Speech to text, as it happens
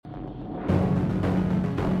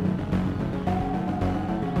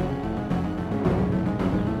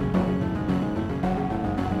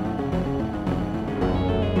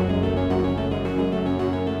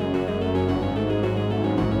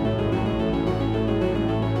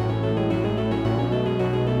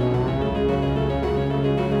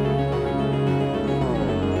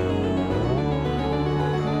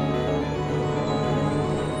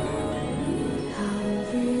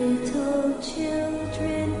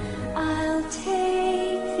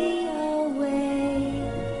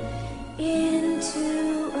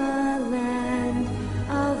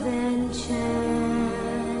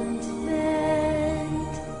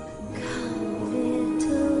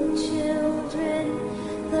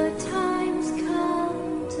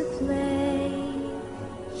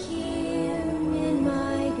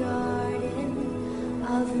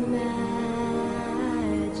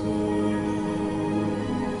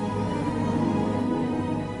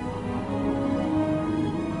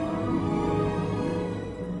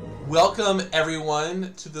Welcome,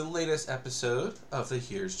 everyone, to the latest episode of the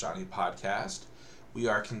Here's Johnny podcast. We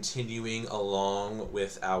are continuing along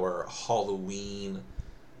with our Halloween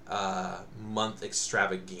month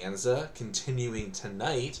extravaganza, continuing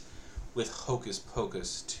tonight with Hocus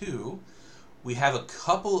Pocus 2. We have a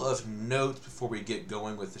couple of notes before we get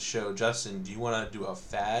going with the show. Justin, do you want to do a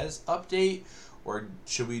Faz update, or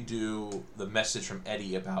should we do the message from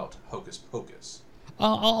Eddie about Hocus Pocus?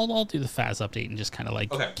 I'll do the Faz update and just kind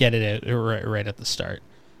of get it out right at the start.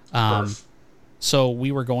 So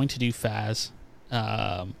we were going to do Faz,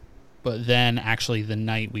 but then actually the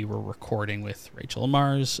night we were recording with Rachel and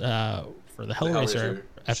Mars for the Hellraiser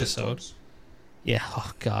episode. Yeah,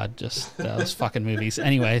 oh god, just those fucking movies.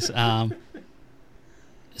 Anyways,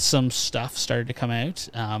 some stuff started to come out.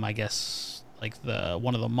 I guess like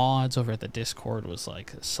one of the mods over at the Discord was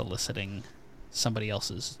like soliciting somebody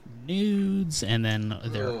else's nudes, and then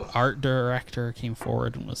their art director came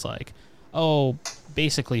forward and was like,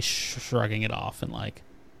 basically shrugging it off and like,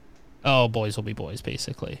 boys will be boys,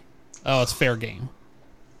 basically. It's fair game.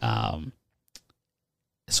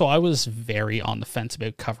 So I was very on the fence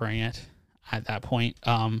about covering it at that point.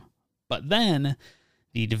 But then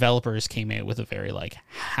the developers came out with a very like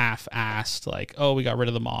half-assed like, we got rid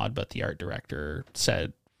of the mod, but the art director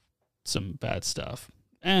said some bad stuff.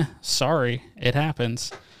 Sorry, it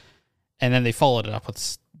happens. And then they followed it up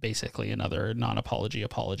with basically another non-apology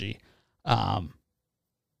apology. And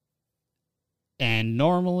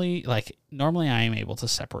normally I am able to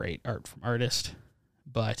separate art from artist,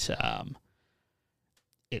 but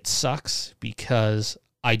it sucks because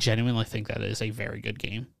I genuinely think that is a very good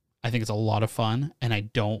game. I think it's a lot of fun, and I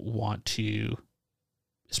don't want to,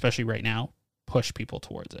 especially right now, push people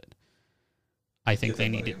towards it. I think they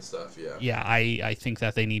need to stuff, yeah. I think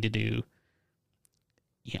that they need to do,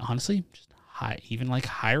 honestly, just even like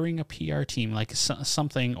hiring a PR team, like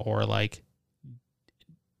something, or like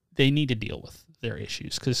they need to deal with their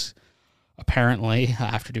issues, because apparently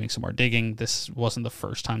after doing some more digging, this wasn't the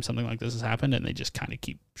first time something like this has happened, and they just kind of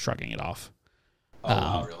keep shrugging it off.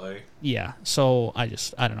 Wow, really? Yeah. So I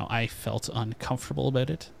don't know. I felt uncomfortable about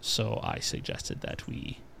it, so I suggested that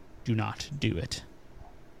we do not do it.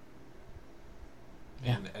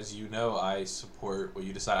 And as you know, I support what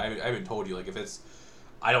you decide. I haven't told you, like,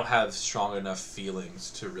 I don't have strong enough feelings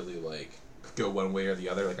to really, like, go one way or the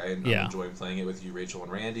other. Like, I'm enjoying playing it with you, Rachel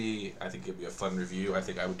and Randy. I think it'd be a fun review. I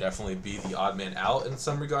think I would definitely be the odd man out in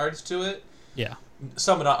some regards to it. Yeah.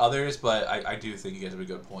 Some and not others, but I do think you guys have a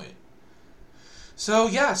good point. So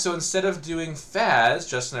instead of doing Faz,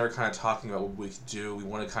 Justin and I were kind of talking about what we could do. We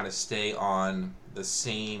want to kind of stay on the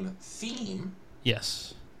same theme.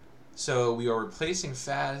 Yes. So we are replacing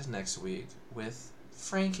Faz next week with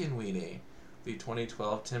Frankenweenie, the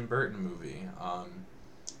 2012 Tim Burton movie.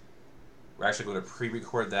 We're actually going to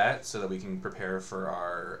pre-record that so that we can prepare for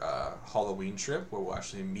our Halloween trip, where we'll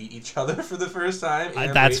actually meet each other for the first time.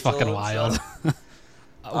 That's Rachel fucking wild.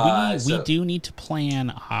 We do need to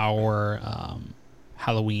plan our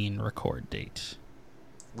Halloween record date.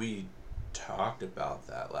 We talked about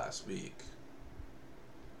that last week.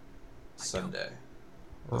 Sunday.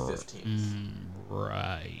 The 15th.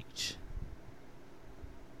 Right.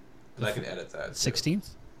 And I can edit that.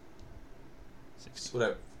 16th?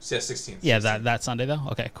 Whatever. Yeah, 16th. Yeah, that Sunday, though?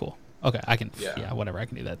 Okay, cool. Okay, I can... Yeah, whatever, I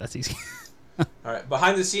can do that. That's easy. All right,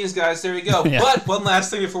 behind the scenes, guys, there we go. Yeah. But one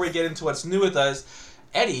last thing before we get into what's new with us.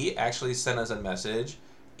 Eddie actually sent us a message,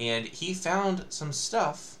 and he found some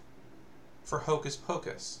stuff for Hocus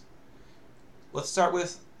Pocus. Let's start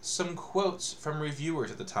with some quotes from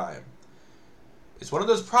reviewers at the time. It's one of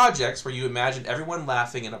those projects where you imagine everyone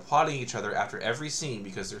laughing and applauding each other after every scene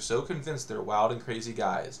because they're so convinced they're wild and crazy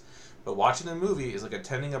guys. But watching the movie is like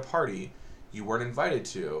attending a party you weren't invited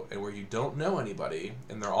to, and where you don't know anybody,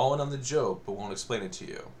 and they're all in on the joke but won't explain it to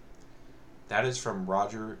you. That is from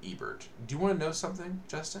Roger Ebert. Do you want to know something,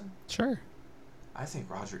 Justin? Sure. I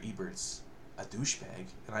think Roger Ebert's a douchebag,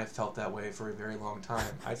 and I've felt that way for a very long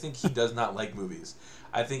time. I think he does not like movies.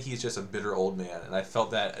 I think he's just a bitter old man, and I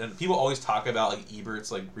felt that. And people always talk about like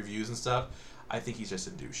Ebert's like reviews and stuff. I think he's just a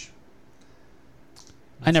douche.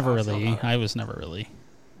 I was never really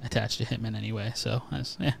attached to him in any way. So all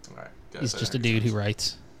right, he's just a dude who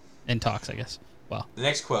writes and talks, I guess. Wow. The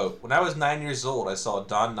next quote: when I was 9 years old, I saw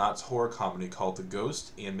Don Knotts' horror comedy called The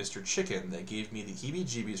Ghost and Mr. Chicken that gave me the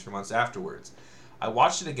heebie-jeebies for months afterwards. I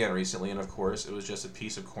watched it again recently, and of course, it was just a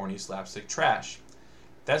piece of corny slapstick trash.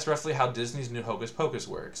 That's roughly how Disney's new Hocus Pocus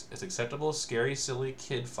works. It's acceptable, scary, silly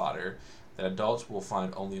kid fodder that adults will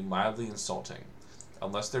find only mildly insulting.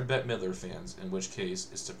 Unless they're Bette Midler fans, in which case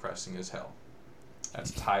it's depressing as hell.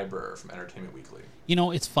 That's Ty Burr from Entertainment Weekly. You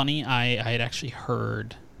know, it's funny. I had actually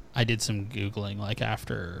heard I did some Googling, like,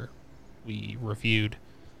 after we reviewed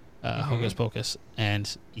Hocus Pocus,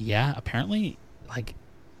 and yeah, apparently, like,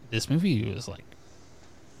 this movie was, like,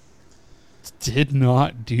 did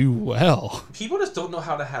not do well. People just don't know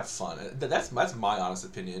how to have fun. That's my honest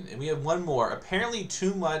opinion. And we have one more. Apparently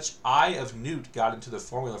too much Eye of Newt got into the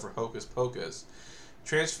formula for Hocus Pocus,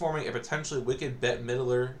 transforming a potentially wicked Bette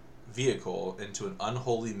Midler vehicle into an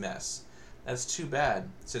unholy mess. That's too bad,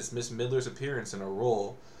 since Miss Midler's appearance in a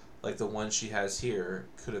role like the one she has here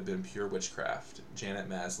could have been pure witchcraft. Janet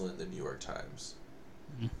Maslin, The New York Times.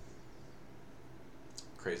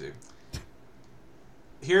 Crazy.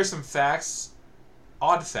 Here are some facts,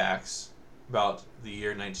 odd facts, about the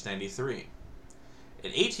year 1993.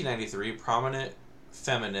 In 1893, prominent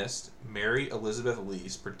feminist Mary Elizabeth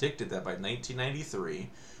Lease predicted that by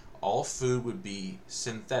 1993, all food would be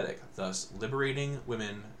synthetic, thus liberating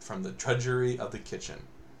women from the drudgery of the kitchen.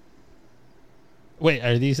 Wait,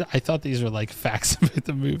 are these? I thought these were like facts about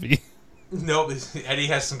the movie. Nope, Eddie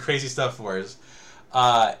has some crazy stuff for us.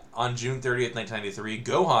 On June 30th, 1993,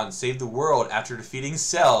 Gohan saved the world after defeating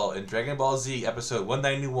Cell in Dragon Ball Z episode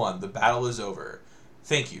 191, The Battle is Over.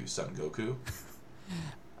 Thank you, Son Goku.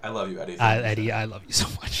 I love you, Eddie. Eddie, I love you so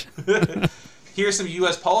much. Here's some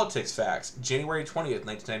U.S. politics facts. January 20th,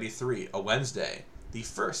 1993, a Wednesday, the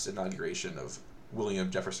first inauguration of William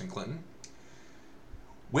Jefferson Clinton.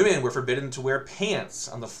 Women were forbidden to wear pants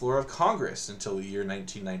on the floor of Congress until the year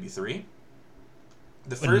 1993.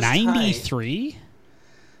 The first 93?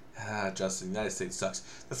 Justin, the United States sucks.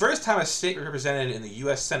 The first time a state was represented in the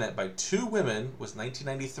U.S. Senate by two women was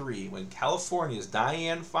 1993 when California's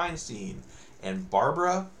Dianne Feinstein and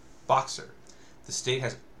Barbara Boxer. The state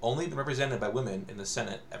has only been represented by women in the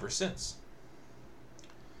Senate ever since.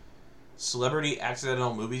 Celebrity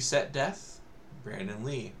accidental movie set death. Brandon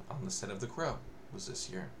Lee on the set of The Crow was this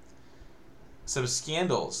year. Some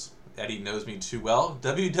scandals. Eddie knows me too well.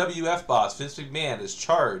 WWF boss Vince McMahon is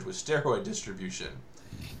charged with steroid distribution.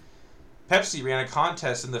 Pepsi ran a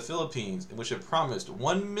contest in the Philippines in which it promised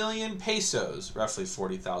 1 million pesos, roughly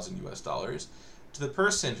 $40,000 to the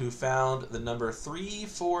person who found the number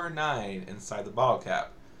 349 inside the bottle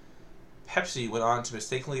cap. Pepsi went on to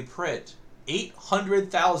mistakenly print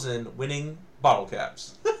 800,000 winning bottle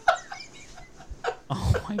caps.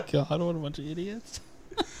 Oh my god, what a bunch of idiots.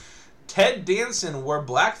 Ted Danson wore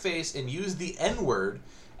blackface and used the N-word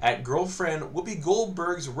at girlfriend Whoopi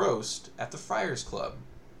Goldberg's roast at the Friars Club.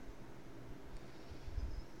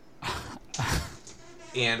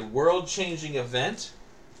 And world-changing event,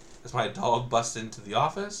 as my dog busts into the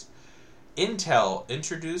office, Intel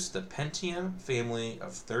introduced the Pentium family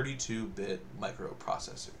of 32-bit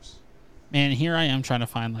microprocessors. Man, here I am trying to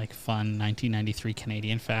find like fun 1993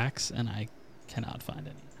 Canadian facts, and I cannot find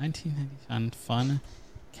any. 1990 fun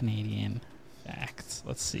Canadian facts.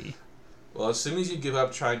 Let's see. Well, as soon as you give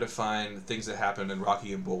up trying to find things that happened in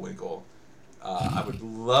Rocky and Bullwinkle, I would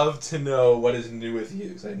love to know what is new with you,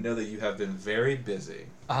 because I know that you have been very busy.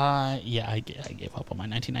 Yeah, I gave up on my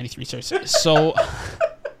 1993 search. So,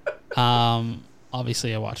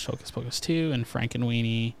 obviously I watched Hocus Pocus 2 and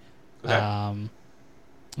Frankenweenie. Okay.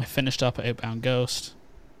 I finished up Outbound Ghost.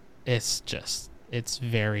 It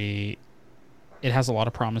has a lot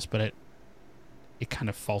of promise, but it kind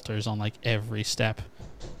of falters on like every step,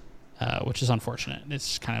 which is unfortunate.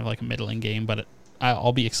 It's kind of like a middling game, but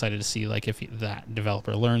I'll be excited to see like if that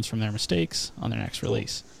developer learns from their mistakes on their next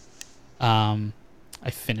release. I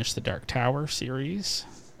finished the Dark Tower series,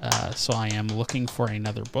 so I am looking for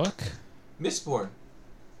another book. Mistborn.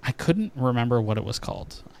 I couldn't remember what it was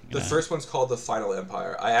called. The first one's called The Final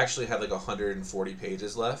Empire. I actually had like 140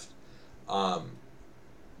 pages left.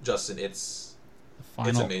 Justin, it's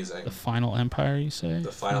amazing. The Final Empire, you say?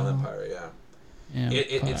 The Final Empire, yeah.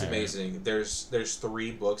 It's amazing. There's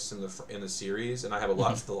 3 books in the series, and I have a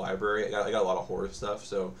lot for the library. I got a lot of horror stuff,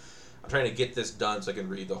 so I'm trying to get this done so I can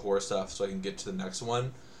read the horror stuff so I can get to the next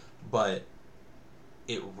one. But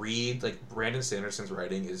Brandon Sanderson's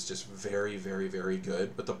writing is just very, very, very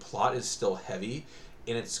good, but the plot is still heavy,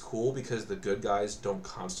 and it's cool because the good guys don't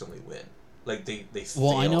constantly win. Like they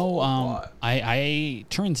well, I know. a lot. I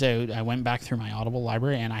turns out I went back through my Audible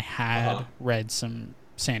library and I had read some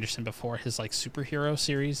Sanderson before, his like superhero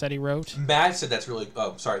series that he wrote. Matt said that's really.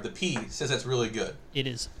 Oh, sorry. The P says that's really good. It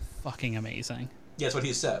is fucking amazing. Yeah, that's what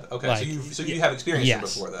he said. Okay, like, so you have experienced it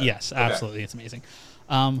before that. Yes, okay. Absolutely, it's amazing.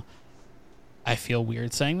 I feel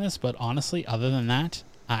weird saying this, but honestly, other than that,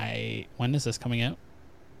 when is this coming out?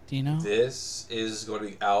 Do you know? This is going to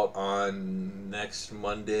be out on next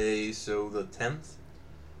Monday, so the 10th.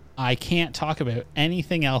 I can't talk about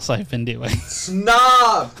anything else I've been doing.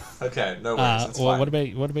 Snob! Okay, no worries. It's fine. What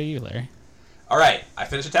about you, Larry? All right, I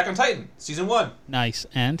finished Attack on Titan season 1. Nice.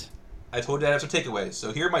 And I told you I have some takeaways.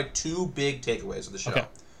 So here are my 2 big takeaways of the show. Okay.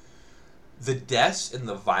 The deaths and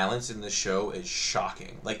the violence in the show is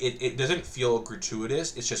shocking. Like, it doesn't feel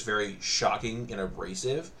gratuitous. It's just very shocking and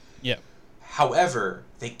abrasive. yeah. However,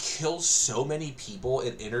 they kill so many people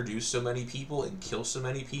and introduce so many people and kill so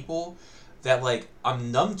many people that, like,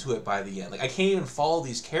 I'm numb to it by the end. Like, I can't even follow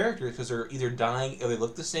these characters because they're either dying or they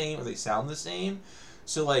look the same or they sound the same.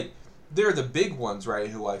 So, like, they're the big ones, right,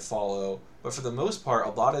 who I follow. But for the most part, a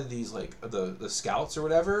lot of these, like, the scouts or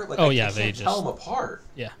whatever, like, I can't tell them apart.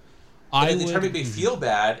 Yeah. And then they try to make me feel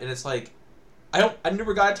bad, and it's like, I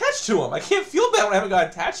never got attached to them. I can't feel bad when I haven't got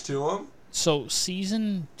attached to them. So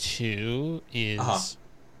season 2 is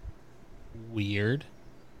weird.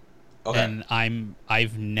 Okay. And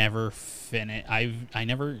I've never finished.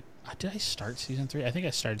 Did I start season 3? I think I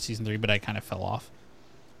started season 3, but I kind of fell off.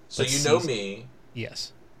 So you know me.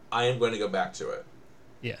 Yes. I am going to go back to it.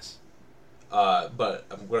 Yes. But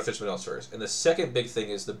I'm going to finish something else first. And the second big thing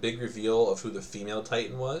is the big reveal of who the female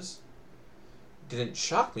Titan was. Didn't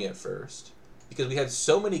shock me at first because we had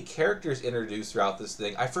so many characters introduced throughout this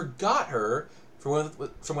thing. I forgot her from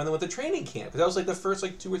when they went to training camp because that was like the first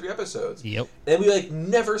like 2 or 3 episodes. Yep. And we like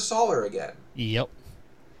never saw her again. Yep.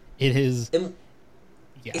 It is. And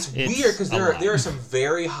it's weird because there are some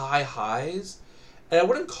very high highs, and I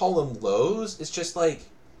wouldn't call them lows. It's just like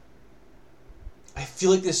I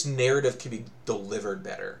feel like this narrative can be delivered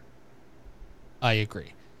better. I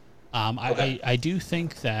agree. Okay. I do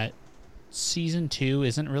think that season 2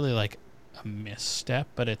 isn't really like a misstep,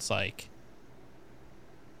 but it's like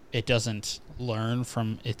it doesn't learn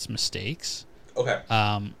from its mistakes. Okay.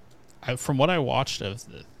 From what I watched of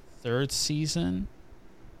the 3rd season,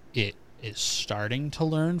 it is starting to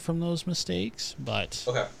learn from those mistakes, but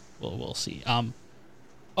okay. we'll see.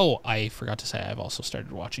 I forgot to say I've also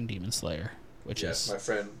started watching Demon Slayer, which is my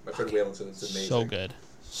friend Whalington is amazing. So good.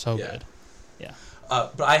 Good. Yeah.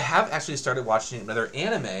 But I have actually started watching another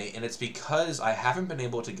anime, and it's because I haven't been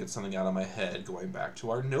able to get something out of my head going back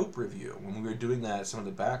to our Nope review. When we were doing that, some of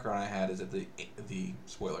the background I had is that the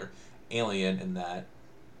spoiler, Alien, and that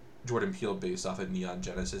Jordan Peele based off of Neon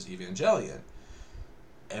Genesis Evangelion.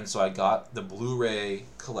 And so I got the Blu-ray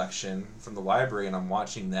collection from the library, and I'm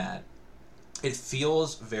watching that. It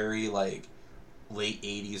feels very, like, late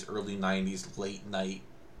 80s, early 90s, late night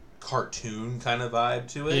cartoon kind of vibe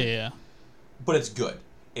to it. Yeah. But it's good.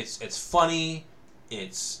 It's funny.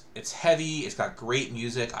 It's heavy. It's got great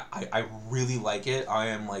music. I really like it. I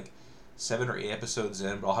am like 7 or 8 episodes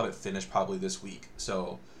in, but I'll have it finished probably this week.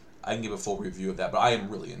 So I can give a full review of that, but I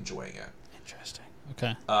am really enjoying it. Interesting.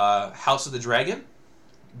 Okay. House of the Dragon,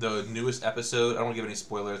 the newest episode. I don't want to give any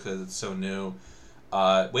spoilers because it's so new.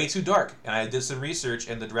 Way too dark. And I did some research,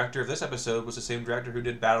 and the director of this episode was the same director who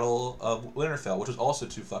did Battle of Winterfell, which was also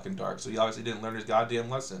too fucking dark. So he obviously didn't learn his goddamn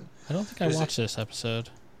lesson. I don't think I watched this episode.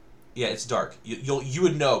 Yeah, it's dark. You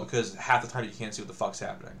would know because half the time you can't see what the fuck's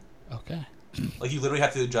happening. Okay. Like you literally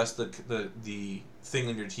have to adjust the thing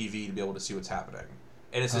on your TV to be able to see what's happening.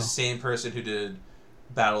 And it's the same person who did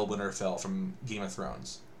Battle of Winterfell from Game of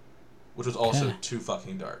Thrones, which was also too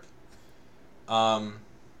fucking dark.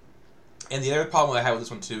 And the other problem I have with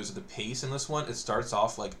this one too is that the pace in this one, it starts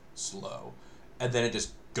off like slow, and then it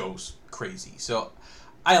just goes crazy. So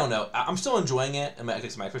I don't know. I'm still enjoying it, and I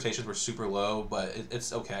guess my expectations were super low, but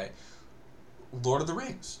it's okay. Lord of the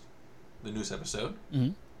Rings, the newest episode,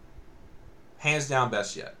 hands down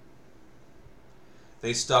best yet.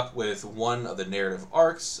 They stuck with one of the narrative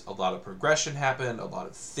arcs. A lot of progression happened. A lot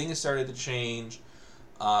of things started to change.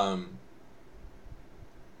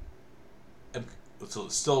 So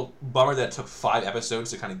it's still bummer that it took 5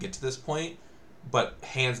 episodes to kind of get to this point, but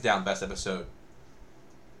hands down best episode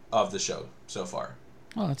of the show so far.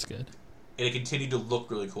 Oh, that's good. And it continued to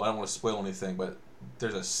look really cool. I don't want to spoil anything, but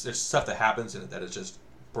there's stuff that happens in it that is just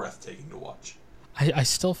breathtaking to watch. I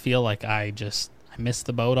still feel like I missed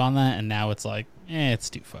the boat on that, and now it's like,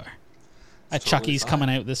 it's too far. Chucky's coming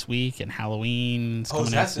out this week, and Halloween's coming out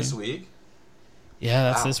soon. Oh, is that this week? Yeah,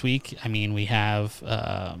 that's this week. I mean, we have...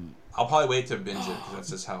 I'll probably wait to binge it because that's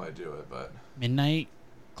just how I do it. But Midnight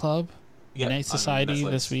Club, Midnight Society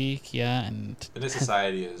this week, yeah, and Midnight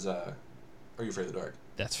Society is Are You Afraid of the Dark?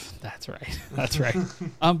 That's right, that's right.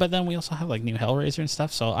 But then we also have like new Hellraiser and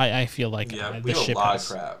stuff. So I feel like we have a lot of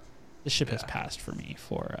crap. The ship has passed for me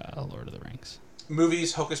for Lord of the Rings.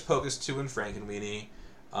 Movies: Hocus Pocus 2 and Frankenweenie.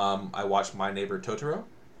 I watched My Neighbor Totoro.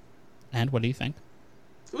 And what do you think?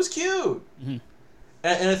 It was cute. Mm-hmm.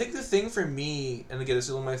 And I think the thing for me, and again, this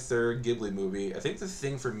is only my 3rd Ghibli movie, I think the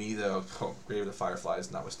thing for me, though, Grave of the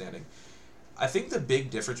Fireflies notwithstanding, I think the big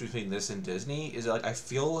difference between this and Disney is like I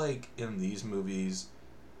feel like in these movies,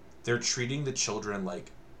 they're treating the children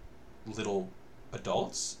like little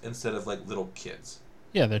adults instead of like little kids.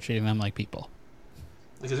 Yeah, they're treating them like people.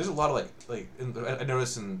 Because there's a lot of I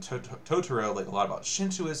noticed in Totoro like a lot about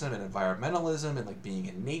Shintoism and environmentalism and like being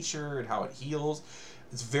in nature and how it heals.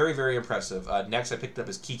 It's very, very impressive. Next I picked up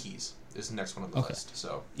is Kiki's. Is the next one on the list.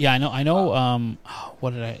 So yeah, I know.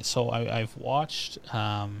 What did I? So I've watched.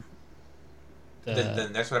 The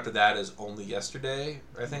next one after that is Only Yesterday,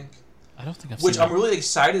 I think. I don't think I've Which seen I'm really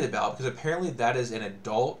excited about because apparently that is an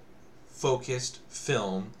adult-focused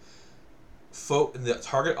film. The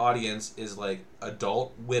target audience is like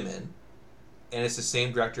adult women, and it's the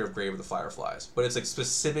same director of Grave of the Fireflies, but it's like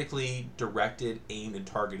specifically directed, aimed, and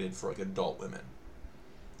targeted for like adult women.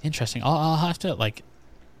 Interesting. I'll have to like.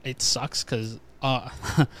 It sucks because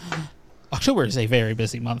October is a very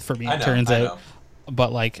busy month for me. It turns out.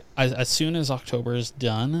 But like as soon as October is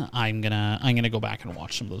done, I'm gonna go back and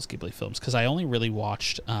watch some of those Ghibli films because I only really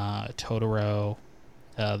watched Totoro,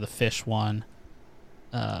 the fish one.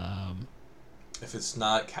 If it's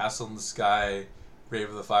not Castle in the Sky, Grave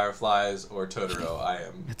of the Fireflies, or Totoro, I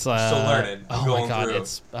am still learning. I'm going through.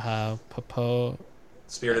 It's Popo.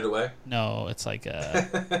 Spirited Away? No, it's like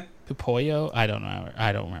Pupoyo. I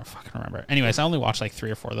don't fucking remember. Anyways, I only watched like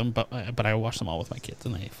 3 or 4 of them, but I watched them all with my kids,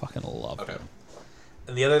 and they fucking love them.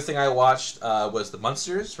 And the other thing I watched was The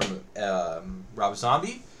Munsters from Rob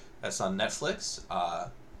Zombie. That's on Netflix. I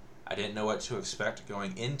didn't know what to expect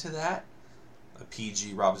going into that. A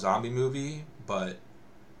PG Rob Zombie movie, but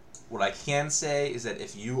what I can say is that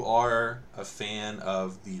if you are a fan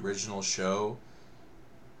of the original show,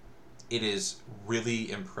 it is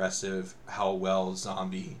really impressive how well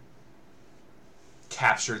Zombie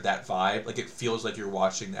captured that vibe. Like, it feels like you're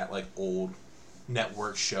watching that, like, old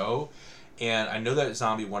network show. And I know that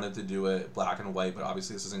Zombie wanted to do it black and white, but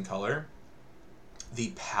obviously this is in color.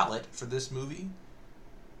 The palette for this movie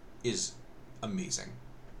is amazing.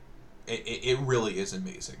 It really is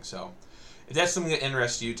amazing. So, if that's something that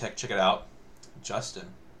interests you, check it out. Justin,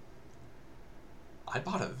 I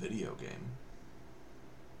bought a video game.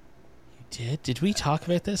 Did we talk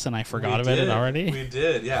about this and I forgot about it already? We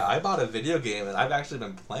did, yeah. I bought a video game and I've actually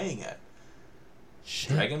been playing it.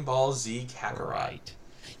 Shit. Dragon Ball Z Kakarot. Right.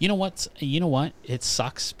 You know what? It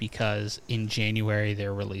sucks because in January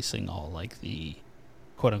they're releasing all like the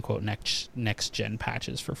quote unquote next gen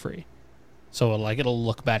patches for free. So like it'll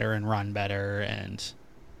look better and run better and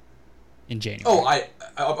in January. Oh,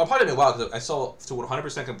 I'll probably be a while because I saw to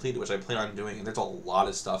 100% complete, which I plan on doing, and there's a lot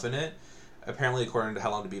of stuff in it. Apparently, according to How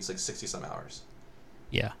Long to Beat, it's like 60-some hours.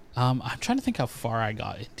 Yeah. I'm trying to think how far I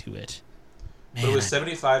got into it. Man, but it was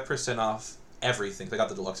 75% off everything. I got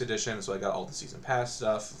the deluxe edition, so I got all the season pass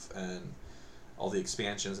stuff and all the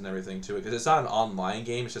expansions and everything to it. Because it's not an online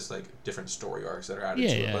game, it's just like different story arcs that are added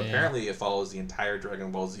to it. But apparently it follows the entire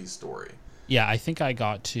Dragon Ball Z story. Yeah, I think I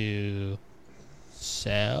got to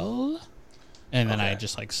Cell, and then I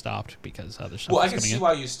just like stopped because other stuff. Well, I can see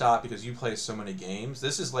why you stopped because you play so many games.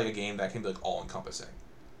 This is like a game that can be like all encompassing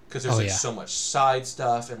because there's so much side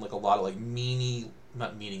stuff and like a lot of like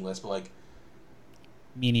not meaningless, but like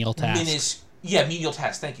menial tasks. Menial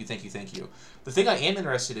tasks. Thank you. The thing I am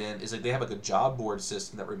interested in is like they have like a job board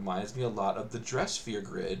system that reminds me a lot of the Dress Sphere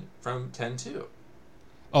grid from 10-2.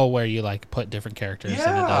 Oh, where you like put different characters and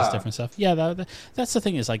it does different stuff. Yeah, that's the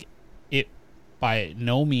thing is like it by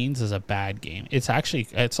no means is a bad game. It's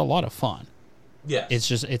a lot of fun. Yeah.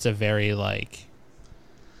 It's a very like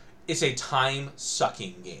it's a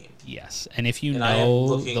time-sucking game. Yes. And if you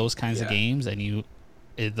know those kinds of games and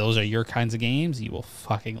those are your kinds of games, you will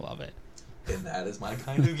fucking love it. And that is my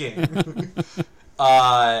kind of game.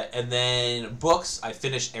 And then books, I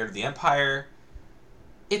finished Heir to the Empire.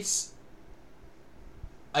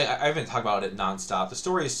 I've been talking about it nonstop. The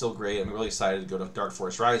story is still great. I'm really excited to go to Dark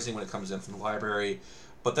Forest Rising when it comes in from the library.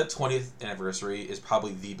 But that 20th anniversary is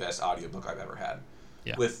probably the best audiobook I've ever had.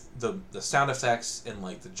 Yeah. With the sound effects and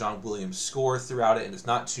like the John Williams score throughout it, and it's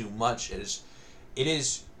not too much. It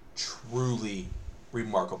is truly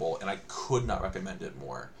remarkable, and I could not recommend it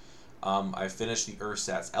more. I finished the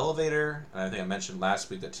Ursat's Elevator, and I think I mentioned last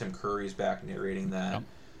week that Tim Curry's back narrating that. Yep.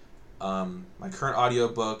 My current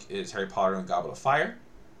audiobook is Harry Potter and the Goblet of Fire.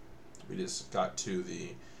 We just got to the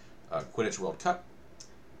Quidditch World Cup.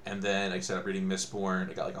 And then, like I said, I'm reading Mistborn.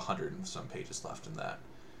 I got like 100 and some pages left in that.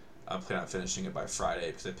 I'm planning on finishing it by Friday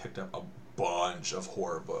because I picked up a bunch of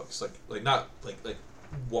horror books. Like not like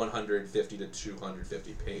 150 to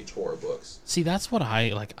 250 page horror books. See, that's what I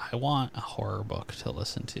like. I want a horror book to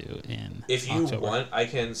listen to in If you October. want, I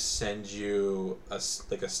can send you a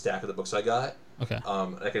stack of the books I got. Okay.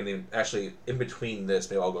 I can actually, in between this,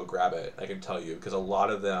 maybe I'll go grab it. I can tell you, because a lot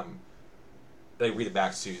of them, they read it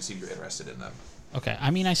back to you, see if you're interested in them. Okay.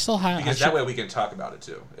 I mean, I still have... Because that way we can talk about it,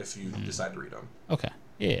 too, if you decide to read them. Okay.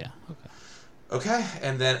 Yeah. Okay. Okay,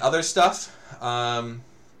 and then other stuff.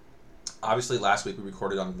 Obviously, last week we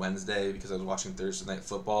recorded on Wednesday because I was watching Thursday Night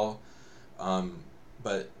Football.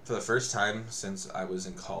 But for the first time since I was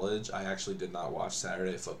in college, I actually did not watch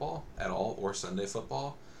Saturday football at all, or Sunday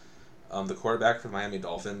football. The quarterback for the Miami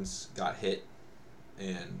Dolphins got hit,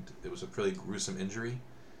 and it was a pretty gruesome injury,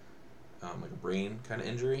 like a brain kind of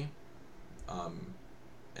injury.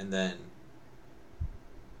 And then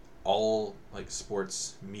all like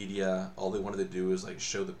sports media, all they wanted to do is like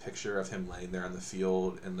show the picture of him laying there on the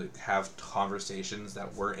field and like have conversations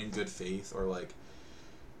that weren't in good faith, or like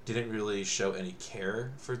didn't really show any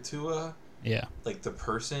care for Tua. Yeah. Like the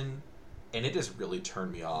person, and it just really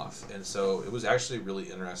turned me off. And so it was actually really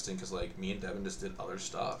interesting because like me and Devin just did other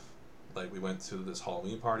stuff. Like we went to this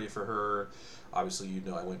Halloween party for her. Obviously,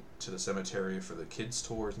 I went to the cemetery for the kids'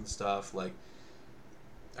 tours and stuff. Like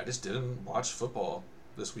I just didn't watch football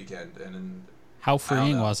this weekend. And how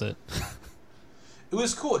freeing was it? It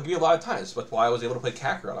was cool. It gave me a lot of time. That's why I was able to play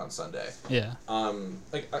Kakarot on Sunday. Yeah.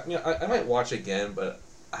 Like I might watch again, but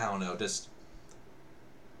I don't know. Just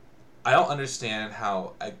I don't understand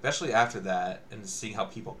how, especially after that, and seeing how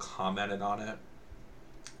people commented on it.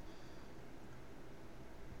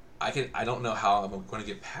 I don't know how I'm going to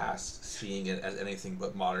get past seeing it as anything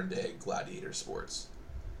but modern day gladiator sports.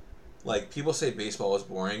 Like people say baseball is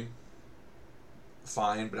boring.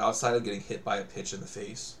 Fine, but outside of getting hit by a pitch in the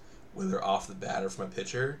face, whether off the bat or from a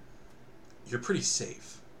pitcher, you're pretty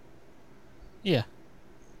safe. Yeah.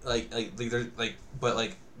 But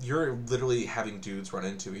you're literally having dudes run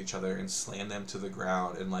into each other and slam them to the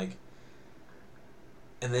ground, and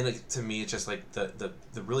then to me it's just like the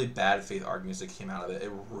really bad faith arguments that came out of it.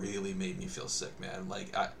 It really made me feel sick, man.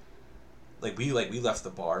 We left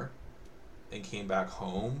the bar and came back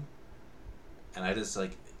home, and I just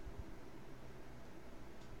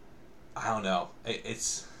I don't know.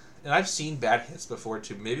 And I've seen bad hits before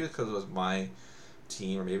too. Maybe because it was my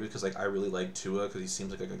team, or maybe because I really like Tua because he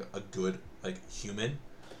seems like a good human,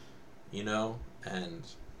 And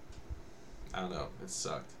I don't know. It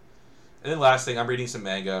sucked. And then last thing, I'm reading some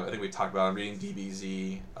manga. I think we talked about it. I'm reading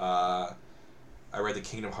DBZ. I read the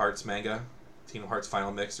Kingdom Hearts manga. Kingdom Hearts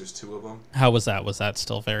Final Mix. There's 2 of them. How was that? Was that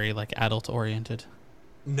still very adult oriented?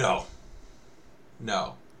 No.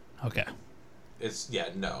 Okay.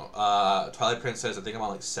 No. Twilight Princess, I think I'm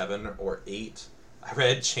on 7 or 8. I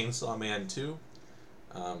read Chainsaw Man 2.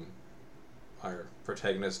 Our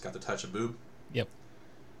protagonist got to touch a boob. Yep.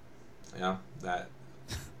 Yeah, that.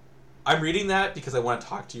 I'm reading that because I want to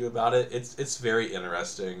talk to you about it. It's very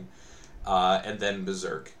interesting. And then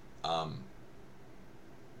Berserk.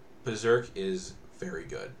 Berserk is very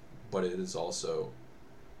good, but it is also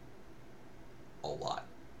a lot.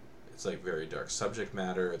 It's very dark subject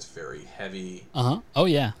matter. It's very heavy. Oh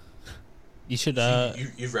yeah. You should.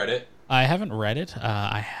 You've read it? I haven't read it.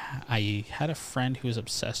 I had a friend who was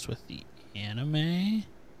obsessed with the anime.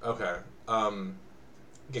 Okay.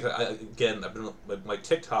 Again, I've been my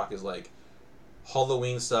TikTok is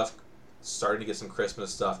Halloween stuff, starting to get some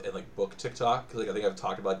Christmas stuff, and book TikTok, because I think I've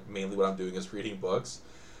talked about mainly what I'm doing is reading books,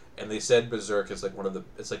 and they said Berserk is one of the,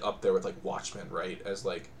 it's up there with Watchmen, right, as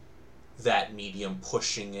that medium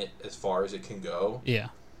pushing it as far as it can go. Yeah.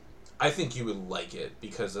 I think you would like it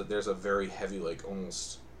because there's a very heavy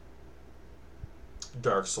almost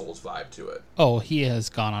Dark Souls vibe to it. Oh, he has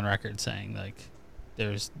gone on record saying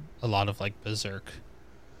there's a lot of Berserk.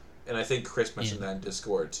 And I think Chris mentioned that in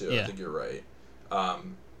Discord too. Yeah. I think you're right.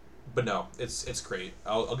 But no, it's great.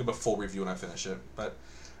 I'll give a full review when I finish it. But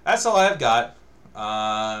that's all I've got.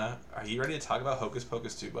 Are you ready to talk about Hocus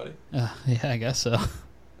Pocus 2, buddy? Yeah, I guess so.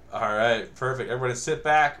 All right, perfect. Everybody sit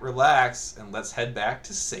back, relax, and let's head back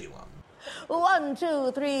to Salem. 1,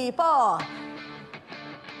 2, 3, 4.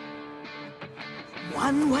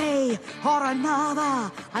 One way or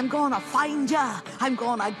another, I'm gonna find ya. I'm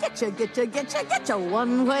gonna get ya.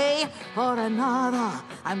 One way or another,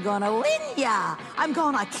 I'm gonna win ya. I'm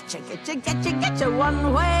gonna get ya.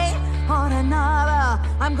 One way or another,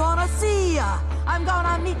 I'm gonna see ya. I'm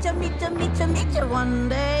gonna meet ya one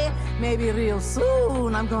day. Maybe real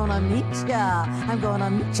soon, I'm gonna meet ya.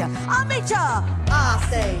 I'll meet ya. I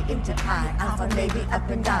say into I, Alpha, Navy, up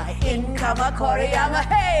and die. In Kamakoriyama,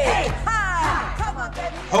 hey, hi. Come on,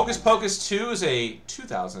 baby. Hocus Pocus 2 is a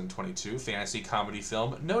 2022 fantasy comedy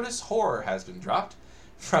film. Notice horror has been dropped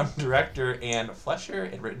from director Anne Fletcher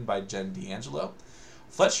and written by Jen D'Angelo.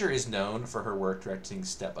 Fletcher is known for her work directing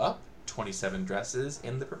Step Up, 27 Dresses,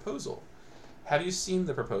 and The Proposal. Have you seen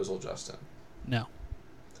The Proposal, Justin? No.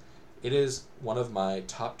 It is one of my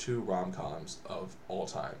top 2 rom-coms of all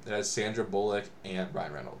time. It has Sandra Bullock and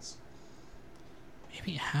Ryan Reynolds.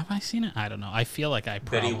 Maybe have I seen it? I don't know. I feel like I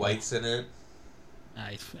probably... Betty White's in it.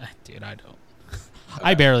 Dude, I don't. Okay.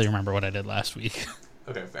 I barely remember what I did last week.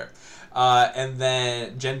 Okay, fair. And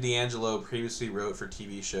then Jen D'Angelo previously wrote for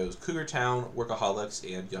TV shows Cougar Town,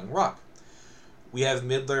 Workaholics, and Young Rock. We have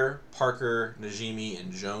Midler, Parker, Najimy,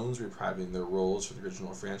 and Jones reprising their roles for the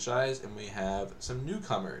original franchise, and we have some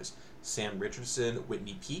newcomers, Sam Richardson,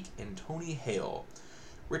 Whitney Peake, and Tony Hale.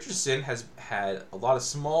 Richardson has had a lot of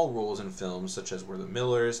small roles in films such as We're the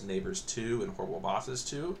Millers, Neighbors 2, and Horrible Bosses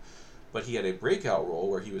 2, but he had a breakout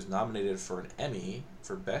role where he was nominated for an Emmy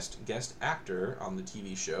for Best Guest Actor on the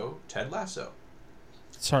TV show Ted Lasso.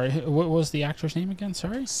 Sorry, what was the actor's name again?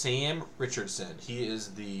 Sorry? Sam Richardson. He is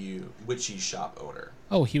the witchy shop owner.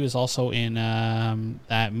 Oh, he was also in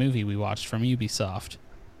that movie we watched from Ubisoft.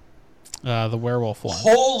 The werewolf one.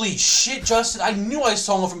 Holy shit, Justin. I knew I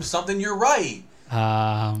saw him from something. You're right.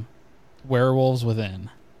 Werewolves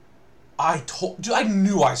Within. I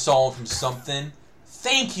knew I saw him from something.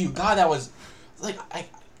 Thank you. God, that was...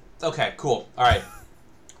 Okay, cool. All right.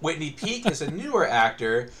 Whitney Peake is a newer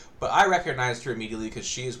actor, but I recognized her immediately because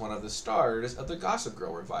she is one of the stars of the Gossip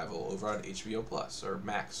Girl revival over on HBO Plus or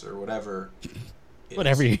Max or whatever.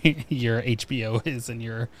 Whatever your HBO is and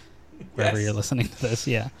your wherever you're listening to this,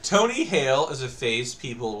 yeah. Tony Hale is a face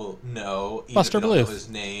people will know, even Buster if they don't know Bluth. his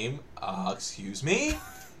name. Excuse me.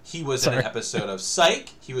 He was in an episode of Psych.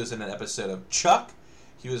 He was in an episode of Chuck.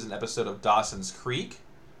 He was in an episode of Dawson's Creek.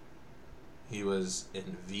 He was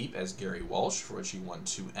in Veep as Gary Walsh, for which he won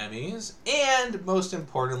 2 Emmys. And, most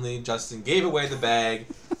importantly, Justin gave away the bag.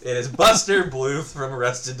 It is Buster Bluth from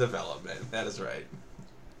Arrested Development. That is right.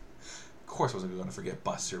 Of course I wasn't going to forget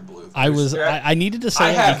Buster Bluth. I needed to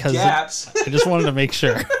say it because gaps. I just wanted to make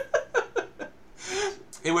sure.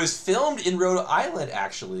 It was filmed in Rhode Island,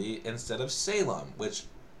 actually, instead of Salem, which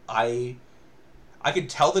I could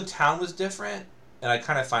tell the town was different, and I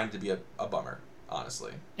kind of find it to be a bummer,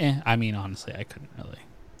 honestly. I mean, honestly, I couldn't really.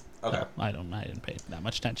 Okay. No, I didn't pay that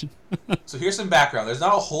much attention. So here's some background. There's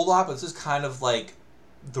not a whole lot, but this is kind of like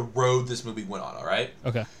the road this movie went on, all right?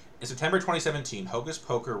 Okay. In September 2017, Hocus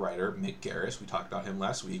Pocus writer Mick Garris, we talked about him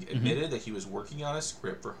last week, admitted that he was working on a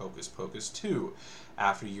script for Hocus Pocus 2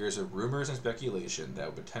 after years of rumors and speculation that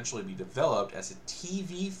would potentially be developed as a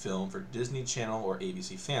TV film for Disney Channel or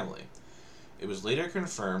ABC Family. It was later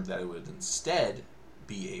confirmed that it would instead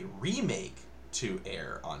be a remake to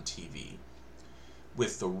air on TV,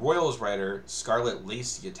 with the Royals writer Scarlett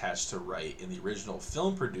Lacey attached to write and the original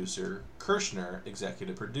film producer Kirshner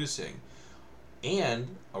executive producing.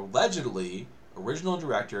 And, allegedly, original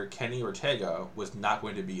director Kenny Ortega was not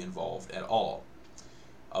going to be involved at all.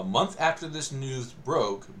 A month after this news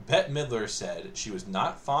broke, Bette Midler said she was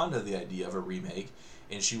not fond of the idea of a remake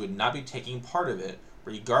and she would not be taking part of it,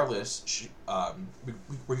 regardless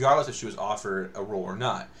if she was offered a role or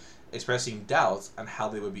not, expressing doubts on how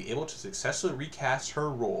they would be able to successfully recast her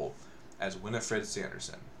role as Winifred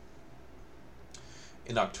Sanderson.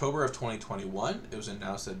 In October of 2021, it was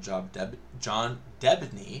announced that John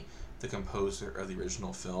Debney, the composer of the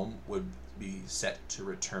original film, would be set to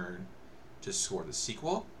return to score the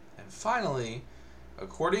sequel. And finally,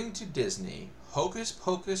 according to Disney, Hocus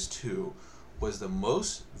Pocus 2 was the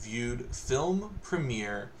most viewed film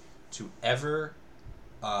premiere to ever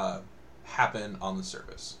happen on the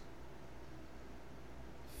service.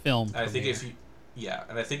 Film. And I think if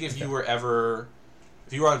you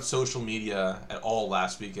were on social media at all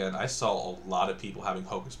last weekend, I saw a lot of people having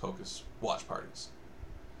Hocus Pocus watch parties.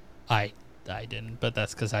 I didn't, but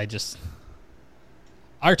that's because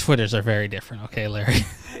our Twitters are very different, okay, Larry?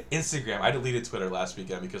 Instagram. I deleted Twitter last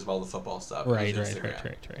weekend because of all the football stuff. Right. Remember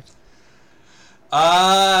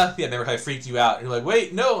how I freaked you out? And you're like,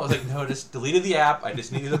 wait, no. I was like, no, just deleted the app. I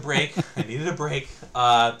just needed a break.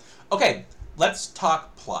 Okay, let's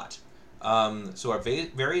talk plot. So our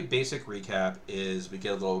very basic recap is we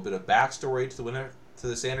get a little bit of backstory to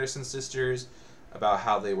the Sanderson sisters about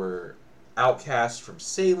how they were outcast from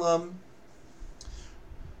Salem,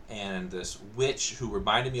 and this witch who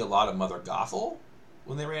reminded me a lot of Mother Gothel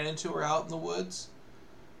when they ran into her out in the woods,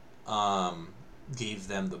 gave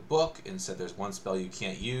them the book and said there's one spell you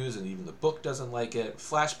can't use, and even the book doesn't like it.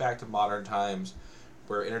 Flashback to modern times.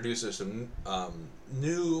 We're introduced to some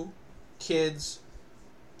new kids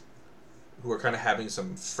who are kind of having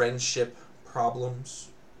some friendship problems.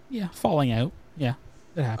 Yeah, falling out. Yeah,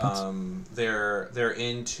 it happens. They're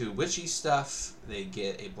into witchy stuff. They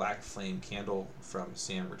get a black flame candle from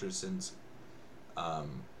Sam Richardson's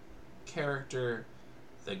character,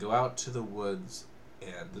 They go out to the woods,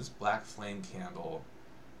 and this black flame candle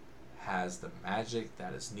has the magic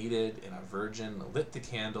that is needed, and a virgin lit the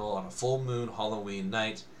candle on a full moon Halloween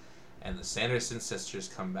night, and the Sanderson sisters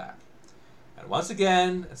come back. And once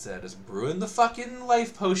again, instead of just brewing the fucking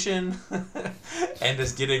life potion and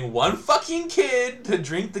just getting one fucking kid to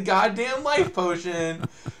drink the goddamn life potion,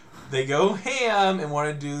 they go ham and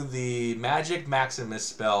want to do the Magic Maximus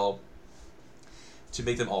spell to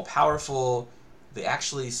make them all powerful. They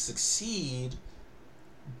actually succeed,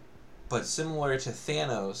 but similar to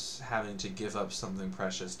Thanos having to give up something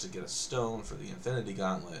precious to get a stone for the Infinity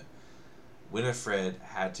Gauntlet, Winifred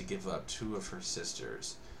had to give up 2 of her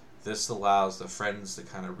sisters. This allows the friends to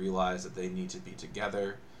kind of realize that they need to be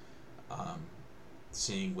together,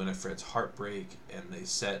 seeing Winifred's heartbreak, and they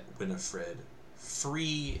set Winifred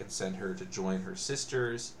free and send her to join her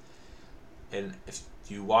sisters. And if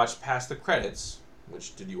you watch past the credits,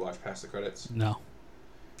 which did you watch past the credits? No.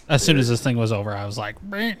 As soon as this thing was over, I was like,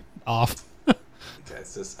 off. Okay,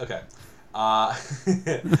 it's just, okay.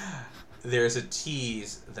 There's a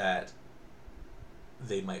tease that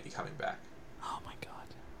they might be coming back. Oh my god.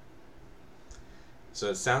 So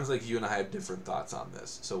it sounds like you and I have different thoughts on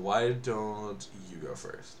this. So why don't you go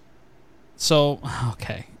first? So,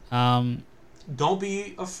 okay. Don't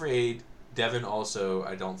be afraid. Devin also,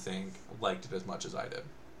 I don't think, liked it as much as I did.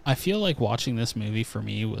 I feel like watching this movie for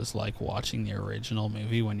me was like watching the original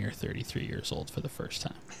movie when you're 33 years old for the first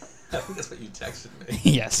time. I think that's what you texted me.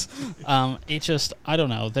 Yes. It just, I don't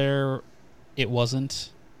know. It wasn't.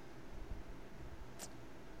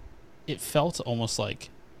 It felt almost like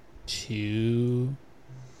too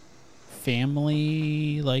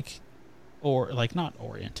family, or not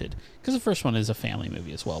oriented. Because the first one is a family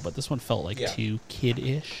movie as well, but this one felt like too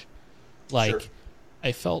kid-ish. Sure.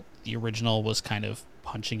 I felt the original was kind of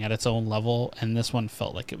punching at its own level, and this one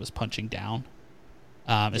felt like it was punching down.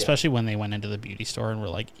 Especially when they went into the beauty store and were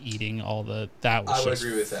like eating all the. That was just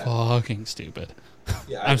agree with that. Fucking stupid.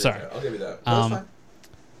 Yeah, I'm sorry. I'll give you that. That's fine.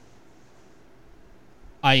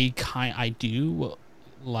 I do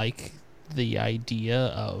like the idea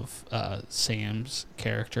of Sam's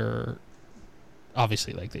character.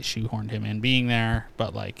 Obviously, like, they shoehorned him in being there,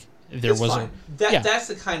 but like there was that's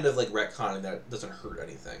the kind of like retconning that doesn't hurt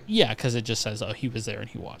anything. Yeah, because it just says, oh, he was there and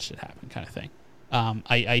he watched it happen, kind of thing.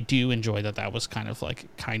 I do enjoy that was kind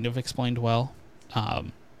of explained well.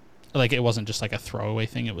 Like, it wasn't just like a throwaway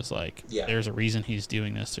thing. It was like, there's a reason he's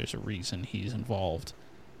doing this. There's a reason he's involved.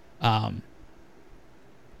 I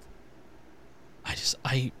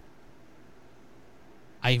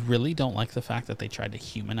really don't like the fact that they tried to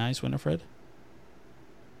humanize Winifred.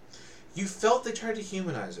 You felt they tried to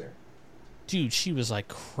humanize her? Dude, she was like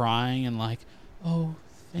crying and like, oh,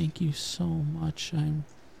 thank you so much.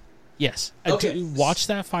 Yes. Okay. Watch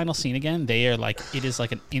that final scene again. They are like, it is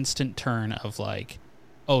like an instant turn of like,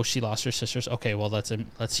 oh, she lost her sisters. Okay, well, let's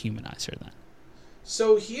humanize her then.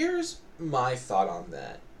 So here's my thought on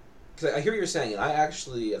that. Because I hear what you're saying, and I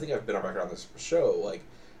think I've been on record on this show. Like,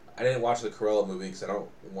 I didn't watch the Cruella movie because I don't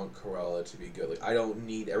want Cruella to be good. Like, I don't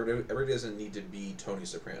need everybody doesn't need to be Tony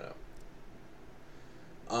Soprano.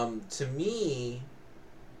 To me,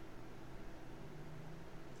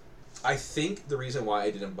 I think the reason why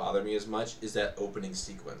it didn't bother me as much is that opening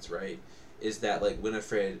sequence, right? Is that, like,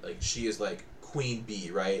 Winifred, like, she is, like, Queen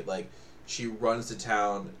Bee, right? Like, she runs to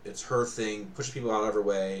town, it's her thing, pushes people out of her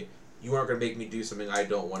way. You aren't going to make me do something I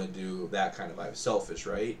don't want to do, that kind of vibe. Selfish,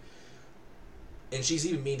 right? And she's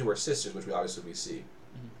even mean to her sisters, which we see.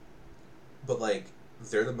 Mm-hmm. But, like,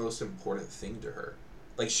 they're the most important thing to her.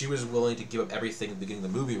 Like, she was willing to give up everything at the beginning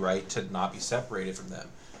of the movie, right, to not be separated from them.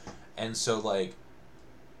 And so, like,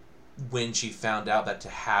 when she found out that to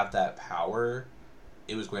have that power,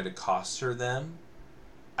 it was going to cost her them,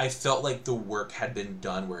 I felt like the work had been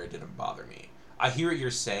done where it didn't bother me. I hear what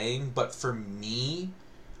you're saying, but for me,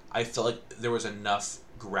 I felt like there was enough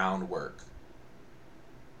groundwork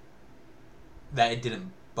that it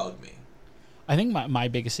didn't bug me. I think my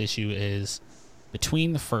biggest issue is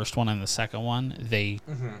between the first one and the second one, they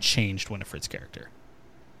changed Winifred's character.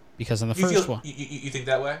 Because in the first one... You think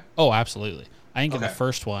that way? Oh, absolutely. I think in the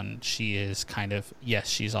first one, she is kind of... Yes,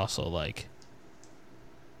 she's also, like,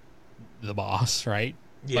 the boss, right?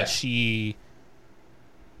 Yeah. But she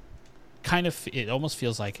kind of... It almost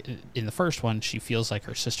feels like... In the first one, she feels like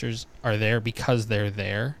her sisters are there because they're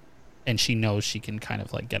there. And she knows she can kind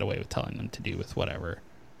of, like, get away with telling them to do with whatever.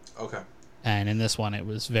 Okay. And in this one, it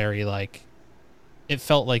was very, like... It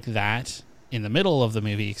felt like that in the middle of the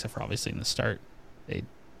movie, except for obviously in the start.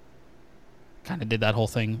 kind of did that whole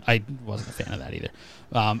thing. I wasn't a fan of that either.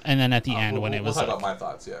 And then at the end when it was we'll talk like, about my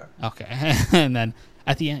thoughts, yeah. Okay. And then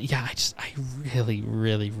at the end, yeah, I really,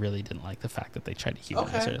 really, really didn't like the fact that they tried to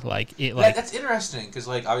humanize her. Like it, like that's interesting because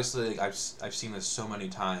like obviously like, I've seen this so many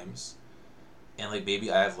times, and like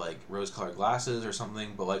maybe I have like rose-colored glasses or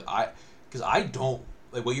something, but like because I don't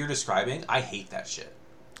like what you're describing. I hate that shit.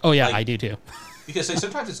 Oh yeah, like, I do too. Because like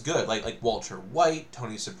sometimes it's good, like Walter White,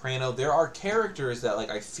 Tony Soprano. There are characters that like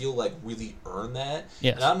I feel like really earn that.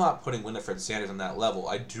 Yes. And I'm not putting Winifred Sanders on that level.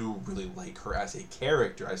 I do really like her as a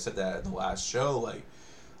character. I said that in the last show. Like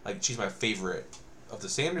she's my favorite of the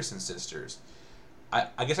Sanderson sisters.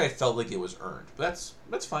 I guess I felt like it was earned, but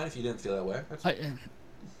that's fine if you didn't feel that way.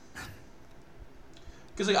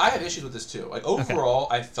 Because like I have issues with this too. Like overall,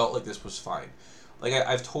 I felt like this was fine. Like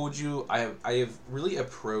I've told you, I have really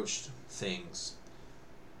approached things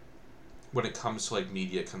when it comes to like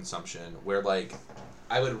media consumption where like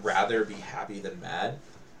I would rather be happy than mad.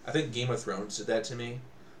 I think Game of Thrones did that to me.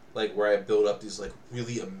 Like where I built up these like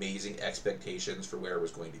really amazing expectations for where it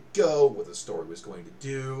was going to go, what the story was going to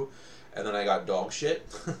do, and then I got dog shit.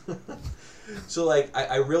 So like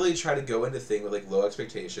I really try to go into things with like low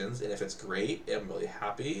expectations, and if it's great, I'm really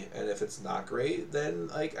happy, and if it's not great, then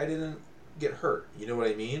like I didn't get hurt. You know what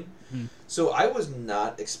I mean? Mm. So I was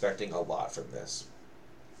not expecting a lot from this.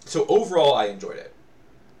 So overall, I enjoyed it.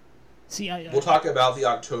 See, we'll talk about the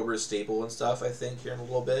October staple and stuff, I think, here in a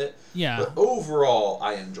little bit. Yeah. But overall,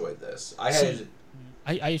 I enjoyed this.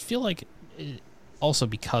 I feel like also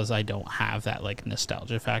because I don't have that like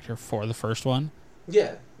nostalgia factor for the first one.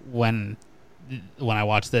 Yeah. When I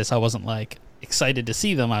watched this, I wasn't like excited to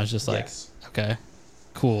see them. I was just like, okay,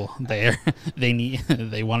 cool. They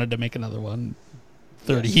wanted to make another one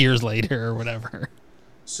 30 years later or whatever.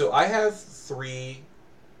 So I have 3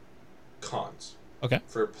 cons. Okay.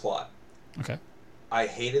 For plot. Okay. I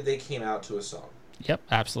hated they came out to a song. Yep,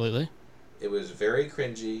 absolutely. It was very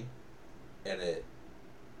cringy, and it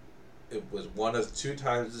was one of 2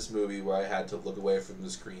 times this movie where I had to look away from the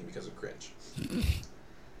screen because of cringe.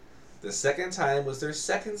 The second time was their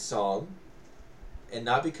second song, and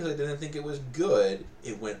not because I didn't think it was good,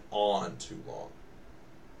 it went on too long.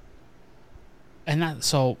 And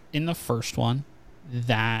so in the first one,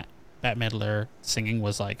 that Bette Midler singing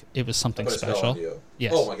was like, it was something special.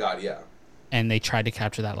 Yes. Oh my god, yeah. And they tried to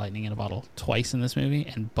capture that lightning in a bottle twice in this movie,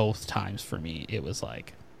 and both times for me it was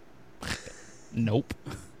like, nope.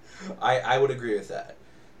 I would agree with that.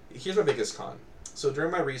 Here's my biggest con. So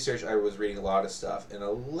during my research, I was reading a lot of stuff, and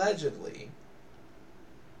allegedly,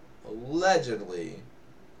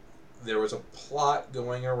 there was a plot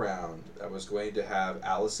going around that was going to have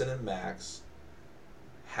Allison and Max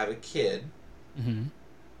have a kid, mm-hmm.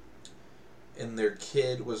 and their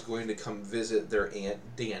kid was going to come visit their Aunt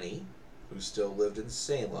Danny, who still lived in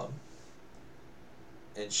Salem,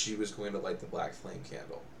 and she was going to light the black flame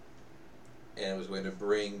candle. And it was going to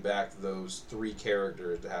bring back those 3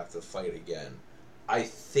 characters to have to fight again. I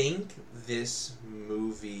think this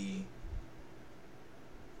movie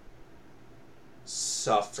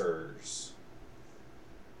suffers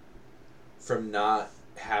from not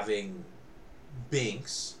having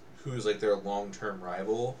Binks, who's like their long-term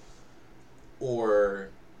rival, or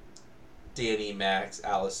Danny, Max,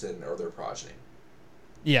 Allison, or their progeny.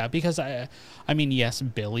 Yeah, because I mean, yes,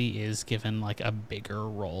 Billy is given like a bigger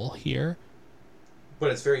role here, but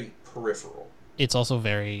it's very peripheral. It's also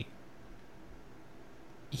very.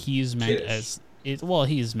 He's meant Kiddish. as it. Well,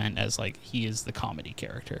 he's meant as like he is the comedy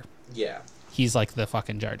character. Yeah. He's like the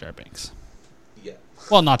fucking Jar Jar Binks. Yeah.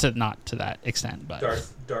 Well, not to that extent, but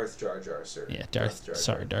Darth Jar Jar, sir. Yeah, Darth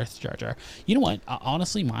Jar Jar. You know what?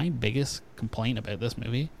 Honestly, my biggest complaint about this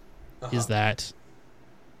movie is that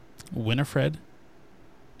Winifred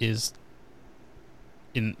is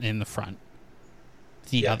in the front.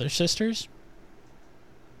 The other sisters,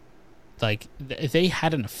 like they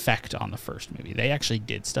had an effect on the first movie. They actually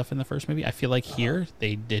did stuff in the first movie. I feel like here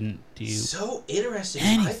they didn't do so interesting.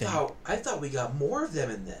 Anything. I thought we got more of them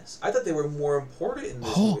in this. I thought they were more important in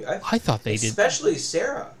this movie. I thought they did. Especially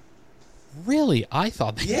Sarah. Really? I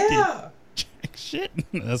thought they did jack shit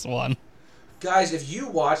in this one. Guys, if you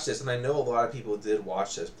watch this, and I know a lot of people did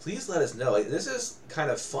watch this, please let us know. Like, this is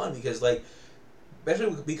kind of fun because, like,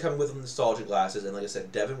 especially we come with nostalgia glasses, and like I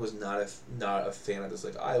said, Devin was not a fan of this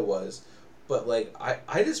like I was, but like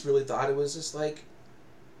I just really thought it was just like,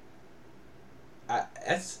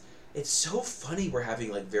 it's so funny we're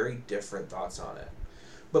having like very different thoughts on it,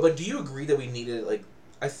 but do you agree that we needed like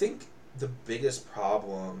I think the biggest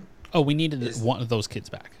problem? Oh, we needed one of those kids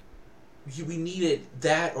back. We needed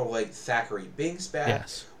that or like Thackeray Binks back.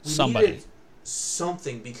 Yes, we needed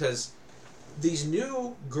something because these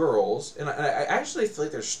new girls, and I actually feel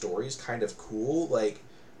like their story's kind of cool, like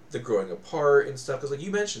the growing apart and stuff. Because like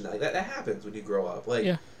you mentioned, like that happens when you grow up.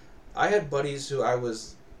 Like I had buddies who I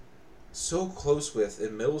was so close with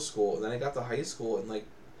in middle school, and then I got to high school, and like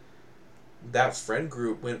that friend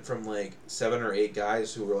group went from like 7 or 8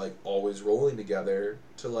 guys who were like always rolling together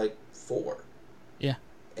to like 4. Yeah.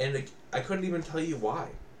 And I couldn't even tell you why.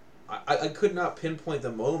 I could not pinpoint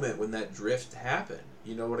the moment when that drift happened.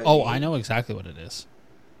 You know what I mean? Oh, I know exactly what it is.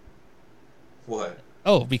 What?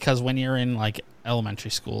 Oh, because when you're in like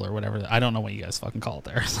elementary school or whatever, I don't know what you guys fucking call it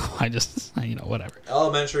there. So I just, whatever.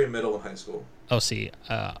 Elementary, middle, and high school. Oh, see,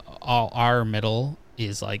 our middle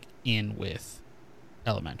is like in with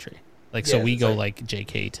elementary. Like, so we go like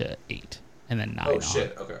JK to 8 and then 9 Oh, on.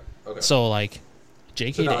 shit. Okay. So like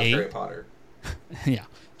JK so to 8. Harry Potter. Yeah.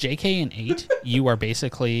 JK and 8, you are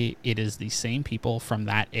basically, it is the same people from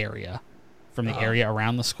that area, from the area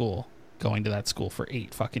around the school, going to that school for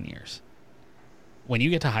 8 fucking years. When you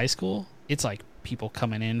get to high school, it's like people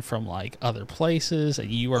coming in from like other places, and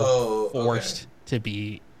you are forced to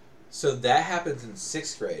be. So that happens in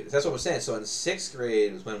 6th grade. That's what I was saying. So in 6th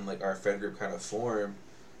grade was when like our friend group kind of formed,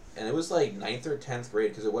 and it was like 9th or 10th grade,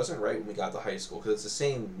 because it wasn't right when we got to high school, because it's the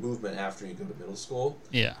same movement after you go to middle school.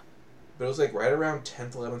 Yeah. But it was like right around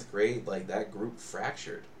 10th, 11th grade, like that group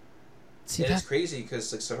fractured. See, and it's crazy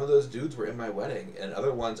because like some of those dudes were in my wedding, and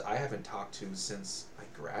other ones I haven't talked to since I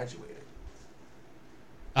graduated.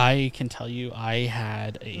 I can tell you, I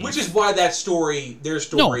had a. Which is why their story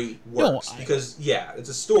works. Because it's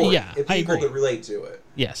a story. Yeah, and people that relate to it.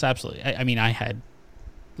 Yes, absolutely. I mean, I had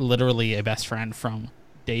literally a best friend from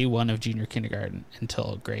day 1 of junior kindergarten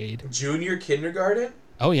until grade. Junior kindergarten?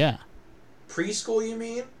 Oh yeah. Preschool, you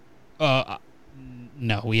mean?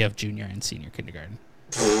 No, we have junior and senior kindergarten.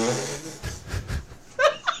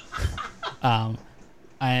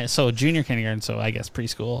 So junior kindergarten, so I guess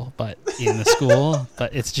preschool, but in the school,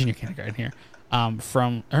 but it's junior kindergarten here. I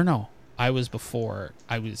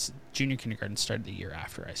was junior kindergarten started the year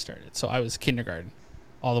after I started. So I was kindergarten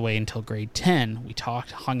all the way until grade 10. We talked,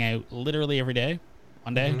 hung out literally every day.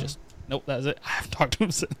 One day, nope, that was it. I haven't talked to him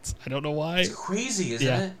since. I don't know why. It's crazy, isn't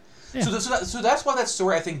it? Yeah. So that's why that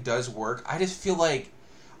story I think does work. I just feel like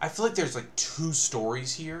there's like 2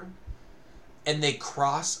 stories here, and they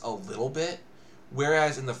cross a little bit,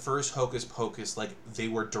 whereas in the first Hocus Pocus, like they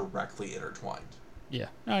were directly intertwined. Yeah,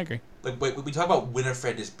 I agree. Like we talk about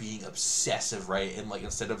Winifred as being obsessive, right? And like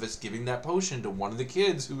instead of just giving that potion to one of the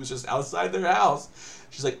kids who was just outside their house,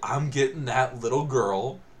 she's like, I'm getting that little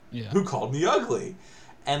girl who called me ugly.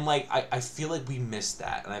 And, like, I feel like we missed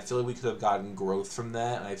that. And I feel like we could have gotten growth from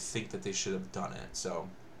that. And I think that they should have done it. So,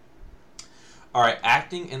 all right,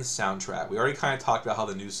 acting and soundtrack. We already kind of talked about how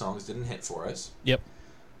the new songs didn't hit for us. Yep.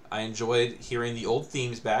 I enjoyed hearing the old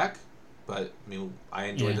themes back. But, I mean, I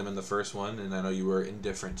enjoyed them in the first one. And I know you were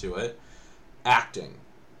indifferent to it. Acting.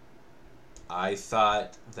 I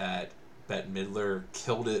thought that Bette Midler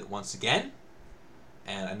killed it once again.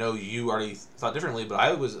 And I know you already thought differently, but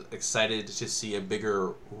I was excited to see a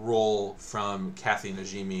bigger role from Kathy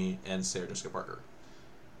Najimy and Sarah Jessica Parker.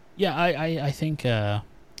 Yeah, I think Bette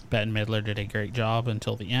Midler did a great job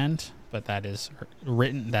until the end, but that is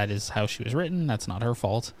written. That is how she was written. That's not her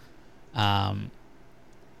fault. And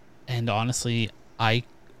honestly, I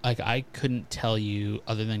couldn't tell you,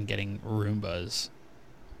 other than getting Roombas,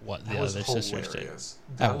 what the other sisters did.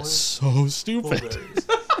 That was so stupid.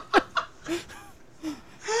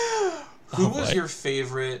 Who was your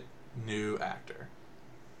favorite new actor?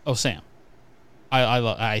 Oh, Sam.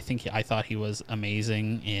 I thought he was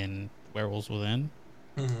amazing in Werewolves Within,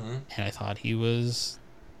 and I thought he was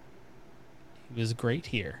great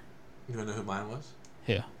here. You want to know who mine was?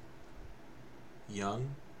 Who?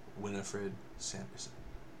 Young Winifred Sanderson.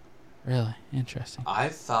 Really interesting. I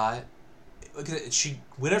thought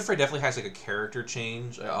Winifred definitely has like a character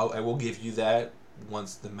change. I will give you that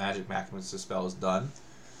once the Magic Maximus spell is done.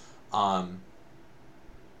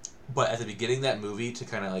 But at the beginning of that movie, to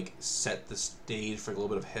kind of like set the stage for a little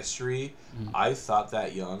bit of history, I thought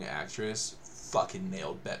that young actress fucking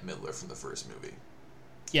nailed Bette Midler from the first movie.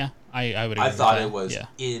 Yeah, I would agree. I thought it was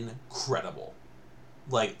incredible.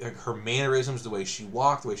 Like her mannerisms, the way she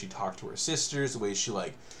walked, the way she talked to her sisters, the way she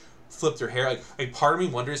like flipped her hair. Like part of me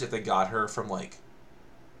wonders if they got her from like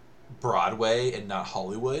Broadway and not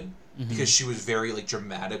Hollywood. Because she was very like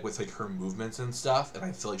dramatic with like her movements and stuff, and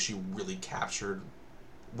I feel like she really captured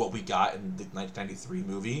what we got in the 1993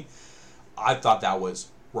 movie. I thought that was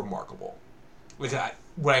remarkable. Like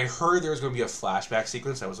when I heard there was going to be a flashback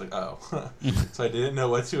sequence, I was like, oh, so I didn't know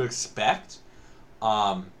what to expect.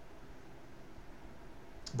 But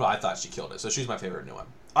I thought she killed it, so she's my favorite new one.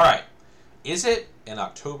 All right, Is it an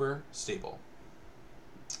October staple?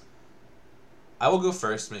 I will go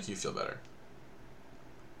first to make you feel better.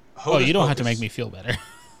 You don't have to make me feel better.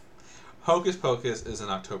 Hocus Pocus is an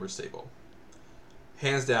October staple.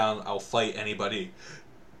 Hands down, I'll fight anybody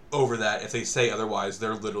over that. If they say otherwise,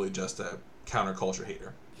 they're literally just a counterculture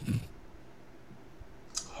hater.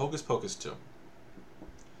 Hocus Pocus 2.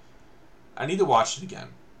 I need to watch it again.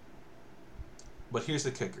 But here's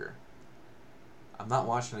the kicker. I'm not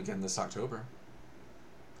watching it again this October.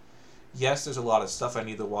 Yes, there's a lot of stuff I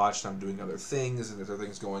need to watch, and I'm doing other things, and there's other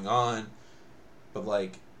things going on. But,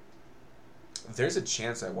 like, there's a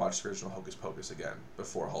chance I watch the original Hocus Pocus again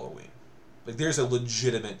before Halloween. Like, there's a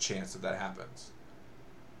legitimate chance that happens.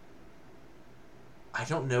 I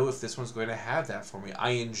don't know if this one's going to have that for me.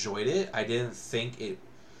 I enjoyed it. I didn't think it...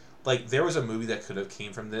 Like, there was a movie that could have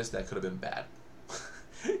came from this that could have been bad.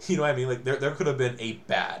 You know what I mean? Like, there could have been a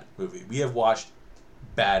bad movie. We have watched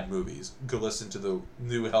bad movies. Go listen to the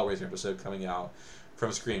new Hellraiser episode coming out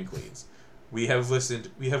from Scream Queens. We have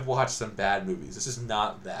watched some bad movies. This is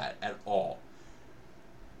not that at all.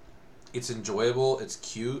 It's enjoyable. It's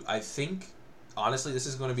cute. I think, honestly, this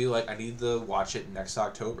is going to be like, I need to watch it next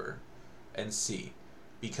October and see.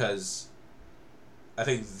 Because I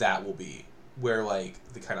think that will be where, like,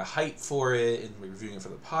 the kind of hype for it and reviewing it for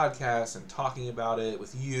the podcast and talking about it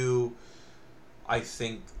with you, I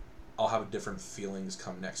think I'll have different feelings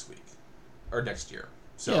come next week. Or next year.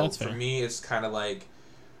 So, yeah, that's for fair. me, it's kind of like,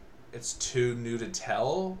 it's too new to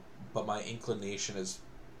tell, but my inclination is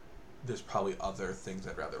there's probably other things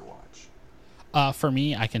I'd rather watch. For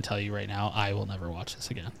me, I can tell you right now, I will never watch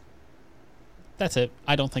this again. That's it.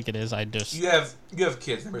 I don't think it is. I just... You have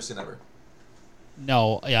kids, never say never.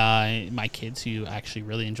 No, my kids who actually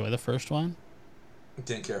really enjoy the first one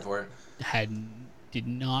Didn't care for it. Did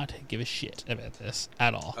not give a shit about this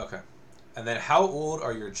at all. Okay. And then how old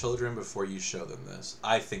are your children before you show them this?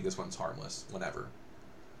 I think this one's harmless, whenever.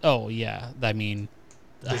 Oh, yeah. I mean,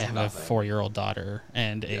 There's I have nothing. a 4-year-old daughter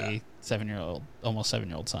and a 7-year-old, almost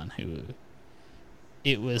 7-year-old son who...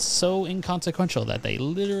 It was so inconsequential that they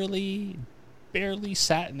literally barely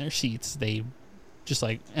sat in their seats. They just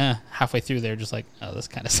like, halfway through, they're just like, oh, this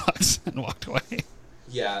kind of sucks, and walked away.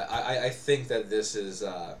 Yeah, I think that this is,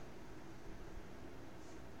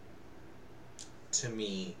 to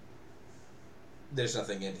me, there's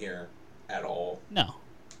nothing in here at all. No.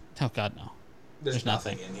 Oh, God, no. There's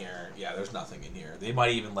nothing in here. Yeah, there's nothing in here. They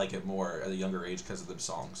might even like it more at a younger age because of the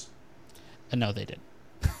songs. No, they did.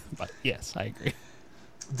 But yes, I agree.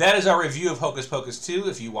 That is our review of Hocus Pocus 2.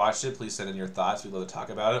 If you watched it, please send in your thoughts. We'd love to talk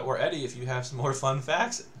about it. Or Eddie, if you have some more fun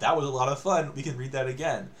facts, that was a lot of fun. We can read that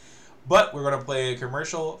again. But we're going to play a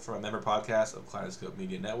commercial from a member podcast of Kaleidoscope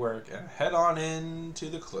Media Network and head on into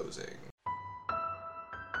the closing.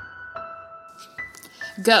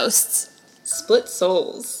 Ghosts, Split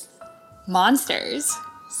souls, monsters,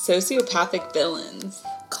 sociopathic villains,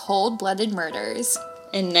 cold-blooded murders.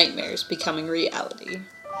 and nightmares becoming reality.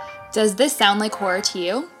 Does this sound like horror to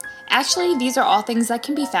you? Actually, these are all things that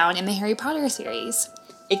can be found in the Harry Potter series.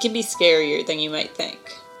 It can be scarier than you might think.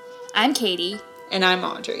 I'm Katie, And I'm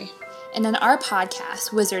Audrey. and on our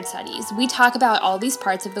podcast, Wizard Studies, we talk about all these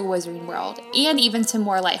parts of the wizarding world, and even some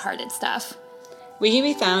more lighthearted stuff. We can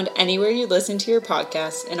be found anywhere you listen to your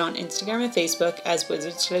podcasts and on Instagram and Facebook as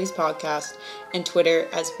Wizard Studies Podcast and Twitter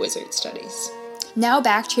as Wizard Studies. Now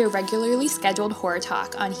back to your regularly scheduled horror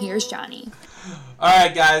talk on Here's Johnny.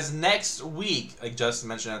 Alright, guys, next week, like Justin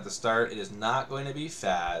mentioned at the start, it is not going to be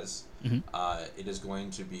Faz. Mm-hmm. It is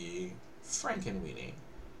going to be Frankenweenie.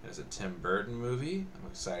 It is a Tim Burton movie. I'm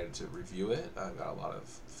excited to review it. I've got a lot of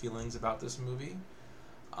feelings about this movie.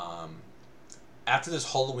 After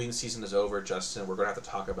this Halloween season is over, Justin, we're going to have to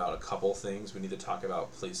talk about a couple things. We need to talk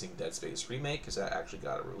about placing Dead Space Remake, because that actually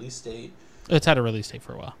got a release date. It's had a release date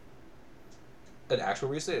for a while. An actual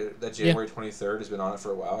release date? That January 23rd has been on it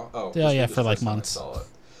for a while? Oh, Yeah, this yeah, was the for like first time I months. saw it.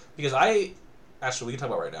 Because actually, we can talk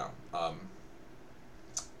about it right now.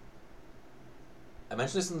 I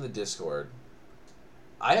mentioned this in the Discord.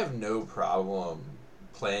 I have no problem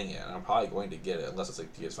playing it, and I'm probably going to get it, unless it's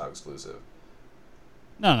like PS5 exclusive.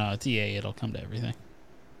 No, it's EA. It'll come to everything.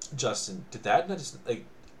 Justin, did that not just, like...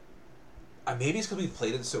 maybe it's because we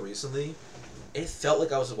played it so recently. It felt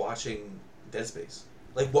like I was watching Dead Space.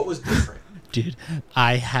 Like, what was different? Dude,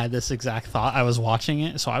 I had this exact thought. I was watching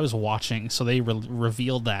it. So they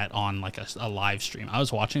revealed that on like a live stream. I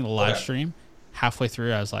was watching the live stream. Halfway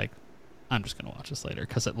through, I was like, I'm just going to watch this later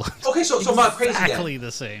because it looks Okay, so I'm not crazy exactly again.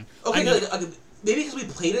 the same. Okay, I mean, maybe because we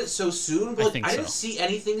played it so soon, but think I didn't so. see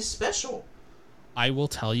anything special. I will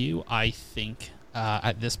tell you, I think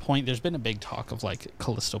at this point, there's been a big talk of like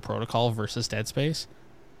Callisto Protocol versus Dead Space.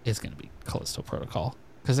 is going to be Callisto Protocol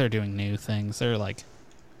because they're doing new things. They're like,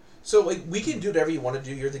 so like we can do whatever you want to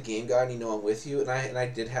do. You're the game guy, and you know I'm with you. And I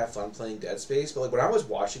did have fun playing Dead Space. But like when I was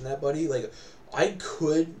watching that, buddy, like I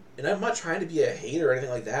could, and I'm not trying to be a hater or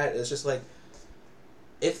anything like that. It's just like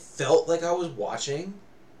it felt like I was watching.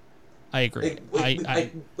 I agree.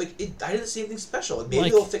 I didn't see anything special. Like, maybe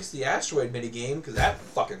they'll fix the asteroid minigame because that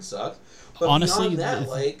fucking sucked. But honestly, beyond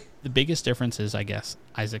that, the biggest difference is, I guess,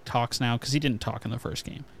 Isaac talks now because he didn't talk in the first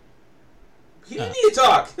game. He didn't need to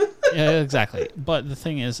talk. Yeah, exactly. But the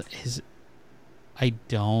thing is I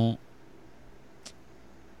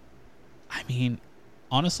mean,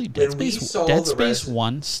 honestly, Dead Space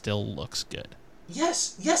 1 still looks good.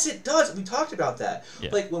 Yes, it does. We talked about that. Yeah.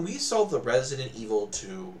 Like, when we saw the Resident Evil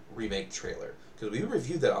 2 remake trailer, because we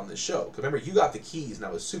reviewed that on the show. Because remember, you got the keys, and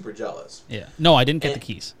I was super jealous. Yeah. No, I didn't get the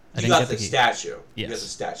keys. You got the statue. Yes. You got the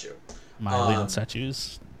statue. My Leon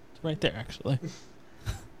statue's right there, actually.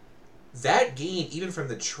 That game, even from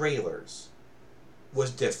the trailers,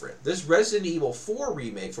 was different. This Resident Evil 4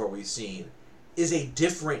 remake, for what we've seen, is a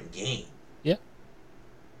different game. Yeah.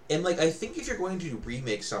 And, like, I think if you're going to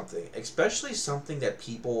remake something, especially something that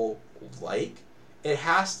people like, it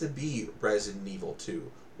has to be Resident Evil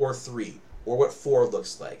 2 or 3 or what 4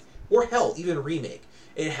 looks like. Or, hell, even remake.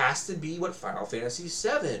 It has to be what Final Fantasy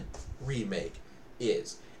VII remake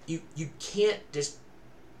is. You can't just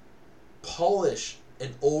polish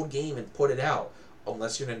an old game and put it out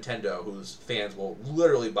unless you're Nintendo, whose fans will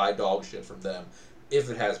literally buy dog shit from them if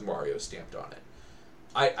it has Mario stamped on it.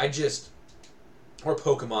 I just... Or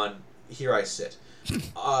Pokemon, here I sit.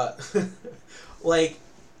 Like,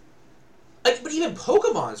 but even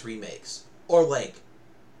Pokemon's remakes are, like,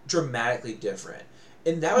 dramatically different.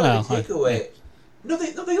 And that would take away... No,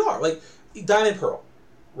 they are. Like, Diamond Pearl,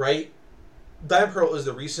 right? Diamond Pearl is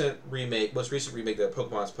the most recent remake that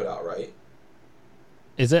Pokemon's put out, right?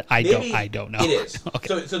 Is it? I don't know. It is.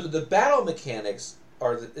 Okay. So the battle mechanics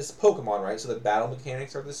it's Pokemon, right? So the battle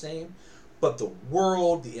mechanics are the same, but the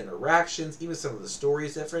world, the interactions, even some of the story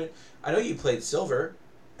is different. I know you played Silver,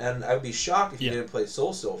 and I would be shocked if you didn't play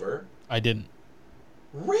Soul Silver. I didn't.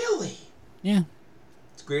 Really? Yeah.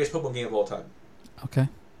 It's the greatest Pokemon game of all time. Okay.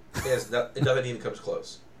 It doesn't even comes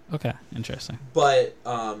close. Okay, interesting. But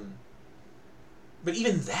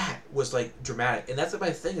even that was like dramatic, and that's what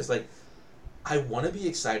my thing is like. I want to be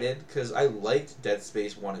excited because I liked Dead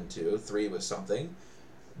Space 1 and 2. 3 was something,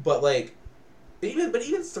 but like, even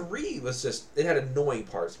 3 was just, it had annoying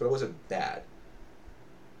parts, but it wasn't bad.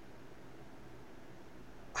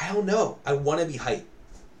 I don't know. I want to be hyped.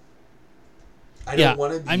 I don't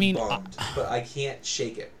want to be bummed, but I can't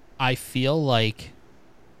shake it. I feel like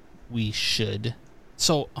we should.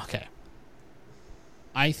 So, okay.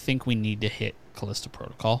 I think we need to hit Callisto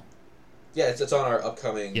Protocol. Yeah, it's on our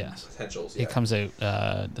upcoming potentials. Yeah. It comes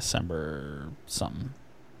out December something.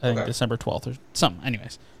 I think December 12th or something.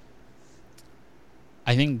 Anyways.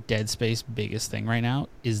 I think Dead Space biggest thing right now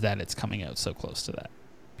is that it's coming out so close to that.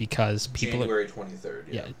 Because people January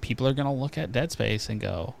 23rd, yeah, people are going to look at Dead Space and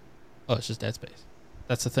go, oh, it's just Dead Space.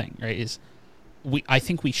 That's the thing, right? I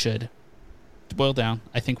think we should, to boil down,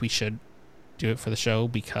 I think we should do it for the show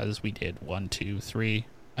because we did 1, 2, 3.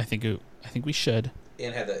 I think we should.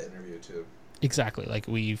 And had that interview too. Exactly. Like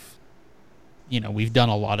we've done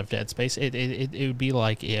a lot of Dead Space. It would be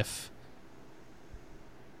like if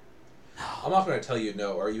I'm not going to tell you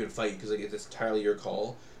no or even fight because like it's entirely your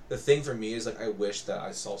call. The thing for me is like I wish that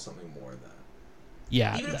I saw something more than that.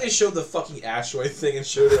 Yeah. Even if they showed the fucking asteroid thing and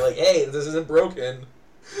showed it like, hey, this isn't broken.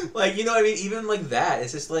 Like, you know what I mean? Even like that,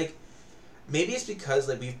 it's just like maybe it's because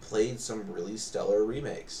like we've played some really stellar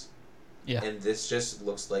remakes. Yeah. And this just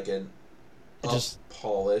looks like an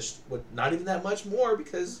polished, with not even that much more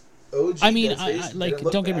because OG. I mean, I like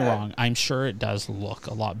don't get me wrong. I'm sure it does look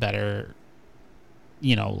a lot better.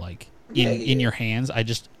 You know, like in your hands.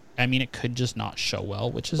 I mean, it could just not show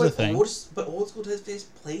well, which is the thing. But old school Dead Space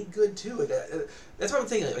played good too. Like, that's what I'm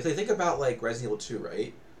thinking. Like, I think about like Resident Evil 2,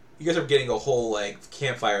 right? You guys are getting a whole like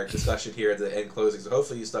campfire discussion here at the end closing, so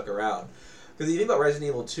hopefully you stuck around. Because you think about Resident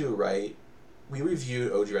Evil 2, right? We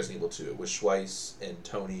reviewed OG Resident Evil 2 with Schweiss and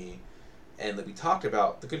Tony. And like we talked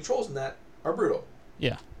about, the controls in that are brutal.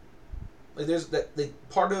 Yeah. Like there's that. Like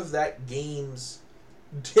part of that game's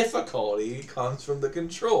difficulty comes from the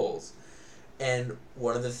controls. And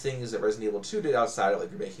one of the things that Resident Evil 2 did outside of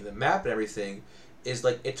like making the map and everything, is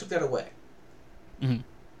like it took that away. Mm-hmm.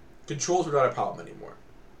 Controls were not a problem anymore.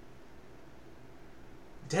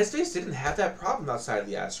 Dead Space didn't have that problem outside of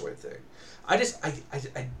the asteroid thing. I guess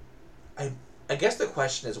the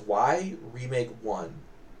question is why remake 1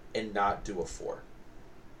 and not do a 4?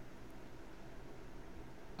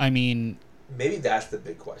 I mean, Maybe that's the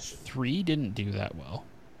big question. 3 didn't do that well.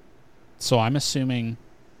 So I'm assuming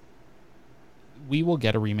we will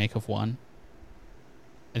get a remake of 1.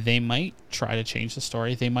 They might try to change the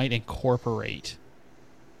story. They might incorporate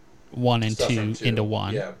 1 and 2 into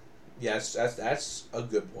 1. Yeah. Yes, that's a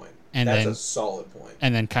good point. And that's then, a solid point.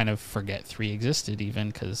 And then kind of forget 3 existed even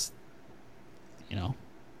because, Yeah.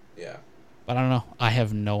 But I don't know. I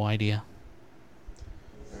have no idea.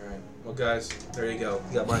 All right. Well, guys, there you go.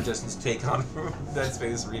 You got Brian Justin's take on Dead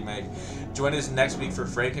Space remake. Join us next week for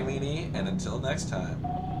Frankenweenie, and until next time,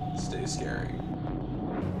 stay scary.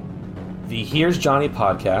 The Here's Johnny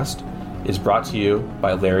podcast is brought to you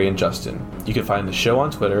by Larry and Justin. You can find the show on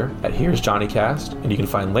Twitter at Here's JohnnyCast, and you can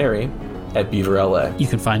find Larry at BeaverLA. You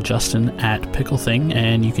can find Justin at PickleThing,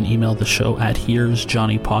 and you can email the show at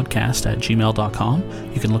here'sjohnnypodcast@gmail.com.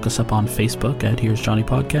 You can look us up on Facebook at Here's Johnny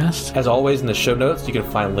Podcast. As always, in the show notes, you can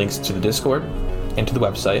find links to the Discord and to the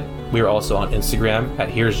website. We are also on Instagram at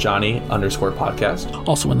here'sjohnny_podcast.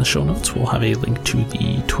 Also in the show notes, we'll have a link to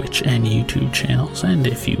the Twitch and YouTube channels. And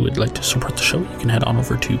if you would like to support the show, you can head on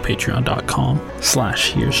over to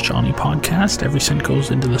patreon.com/Here's Johnny Podcast. Every cent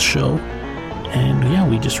goes into the show. And yeah,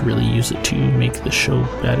 we just really use it to make the show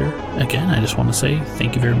better. Again, I just want to say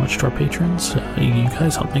thank you very much to our patrons. You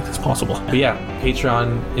guys help make this possible. But yeah,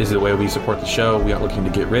 Patreon is the way we support the show. We aren't looking to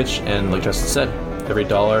get rich. And like Justin said, every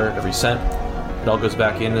dollar, every cent, it all goes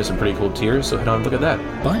back into some pretty cool tiers. So head on and look at that.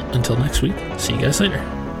 But until next week, see you guys later.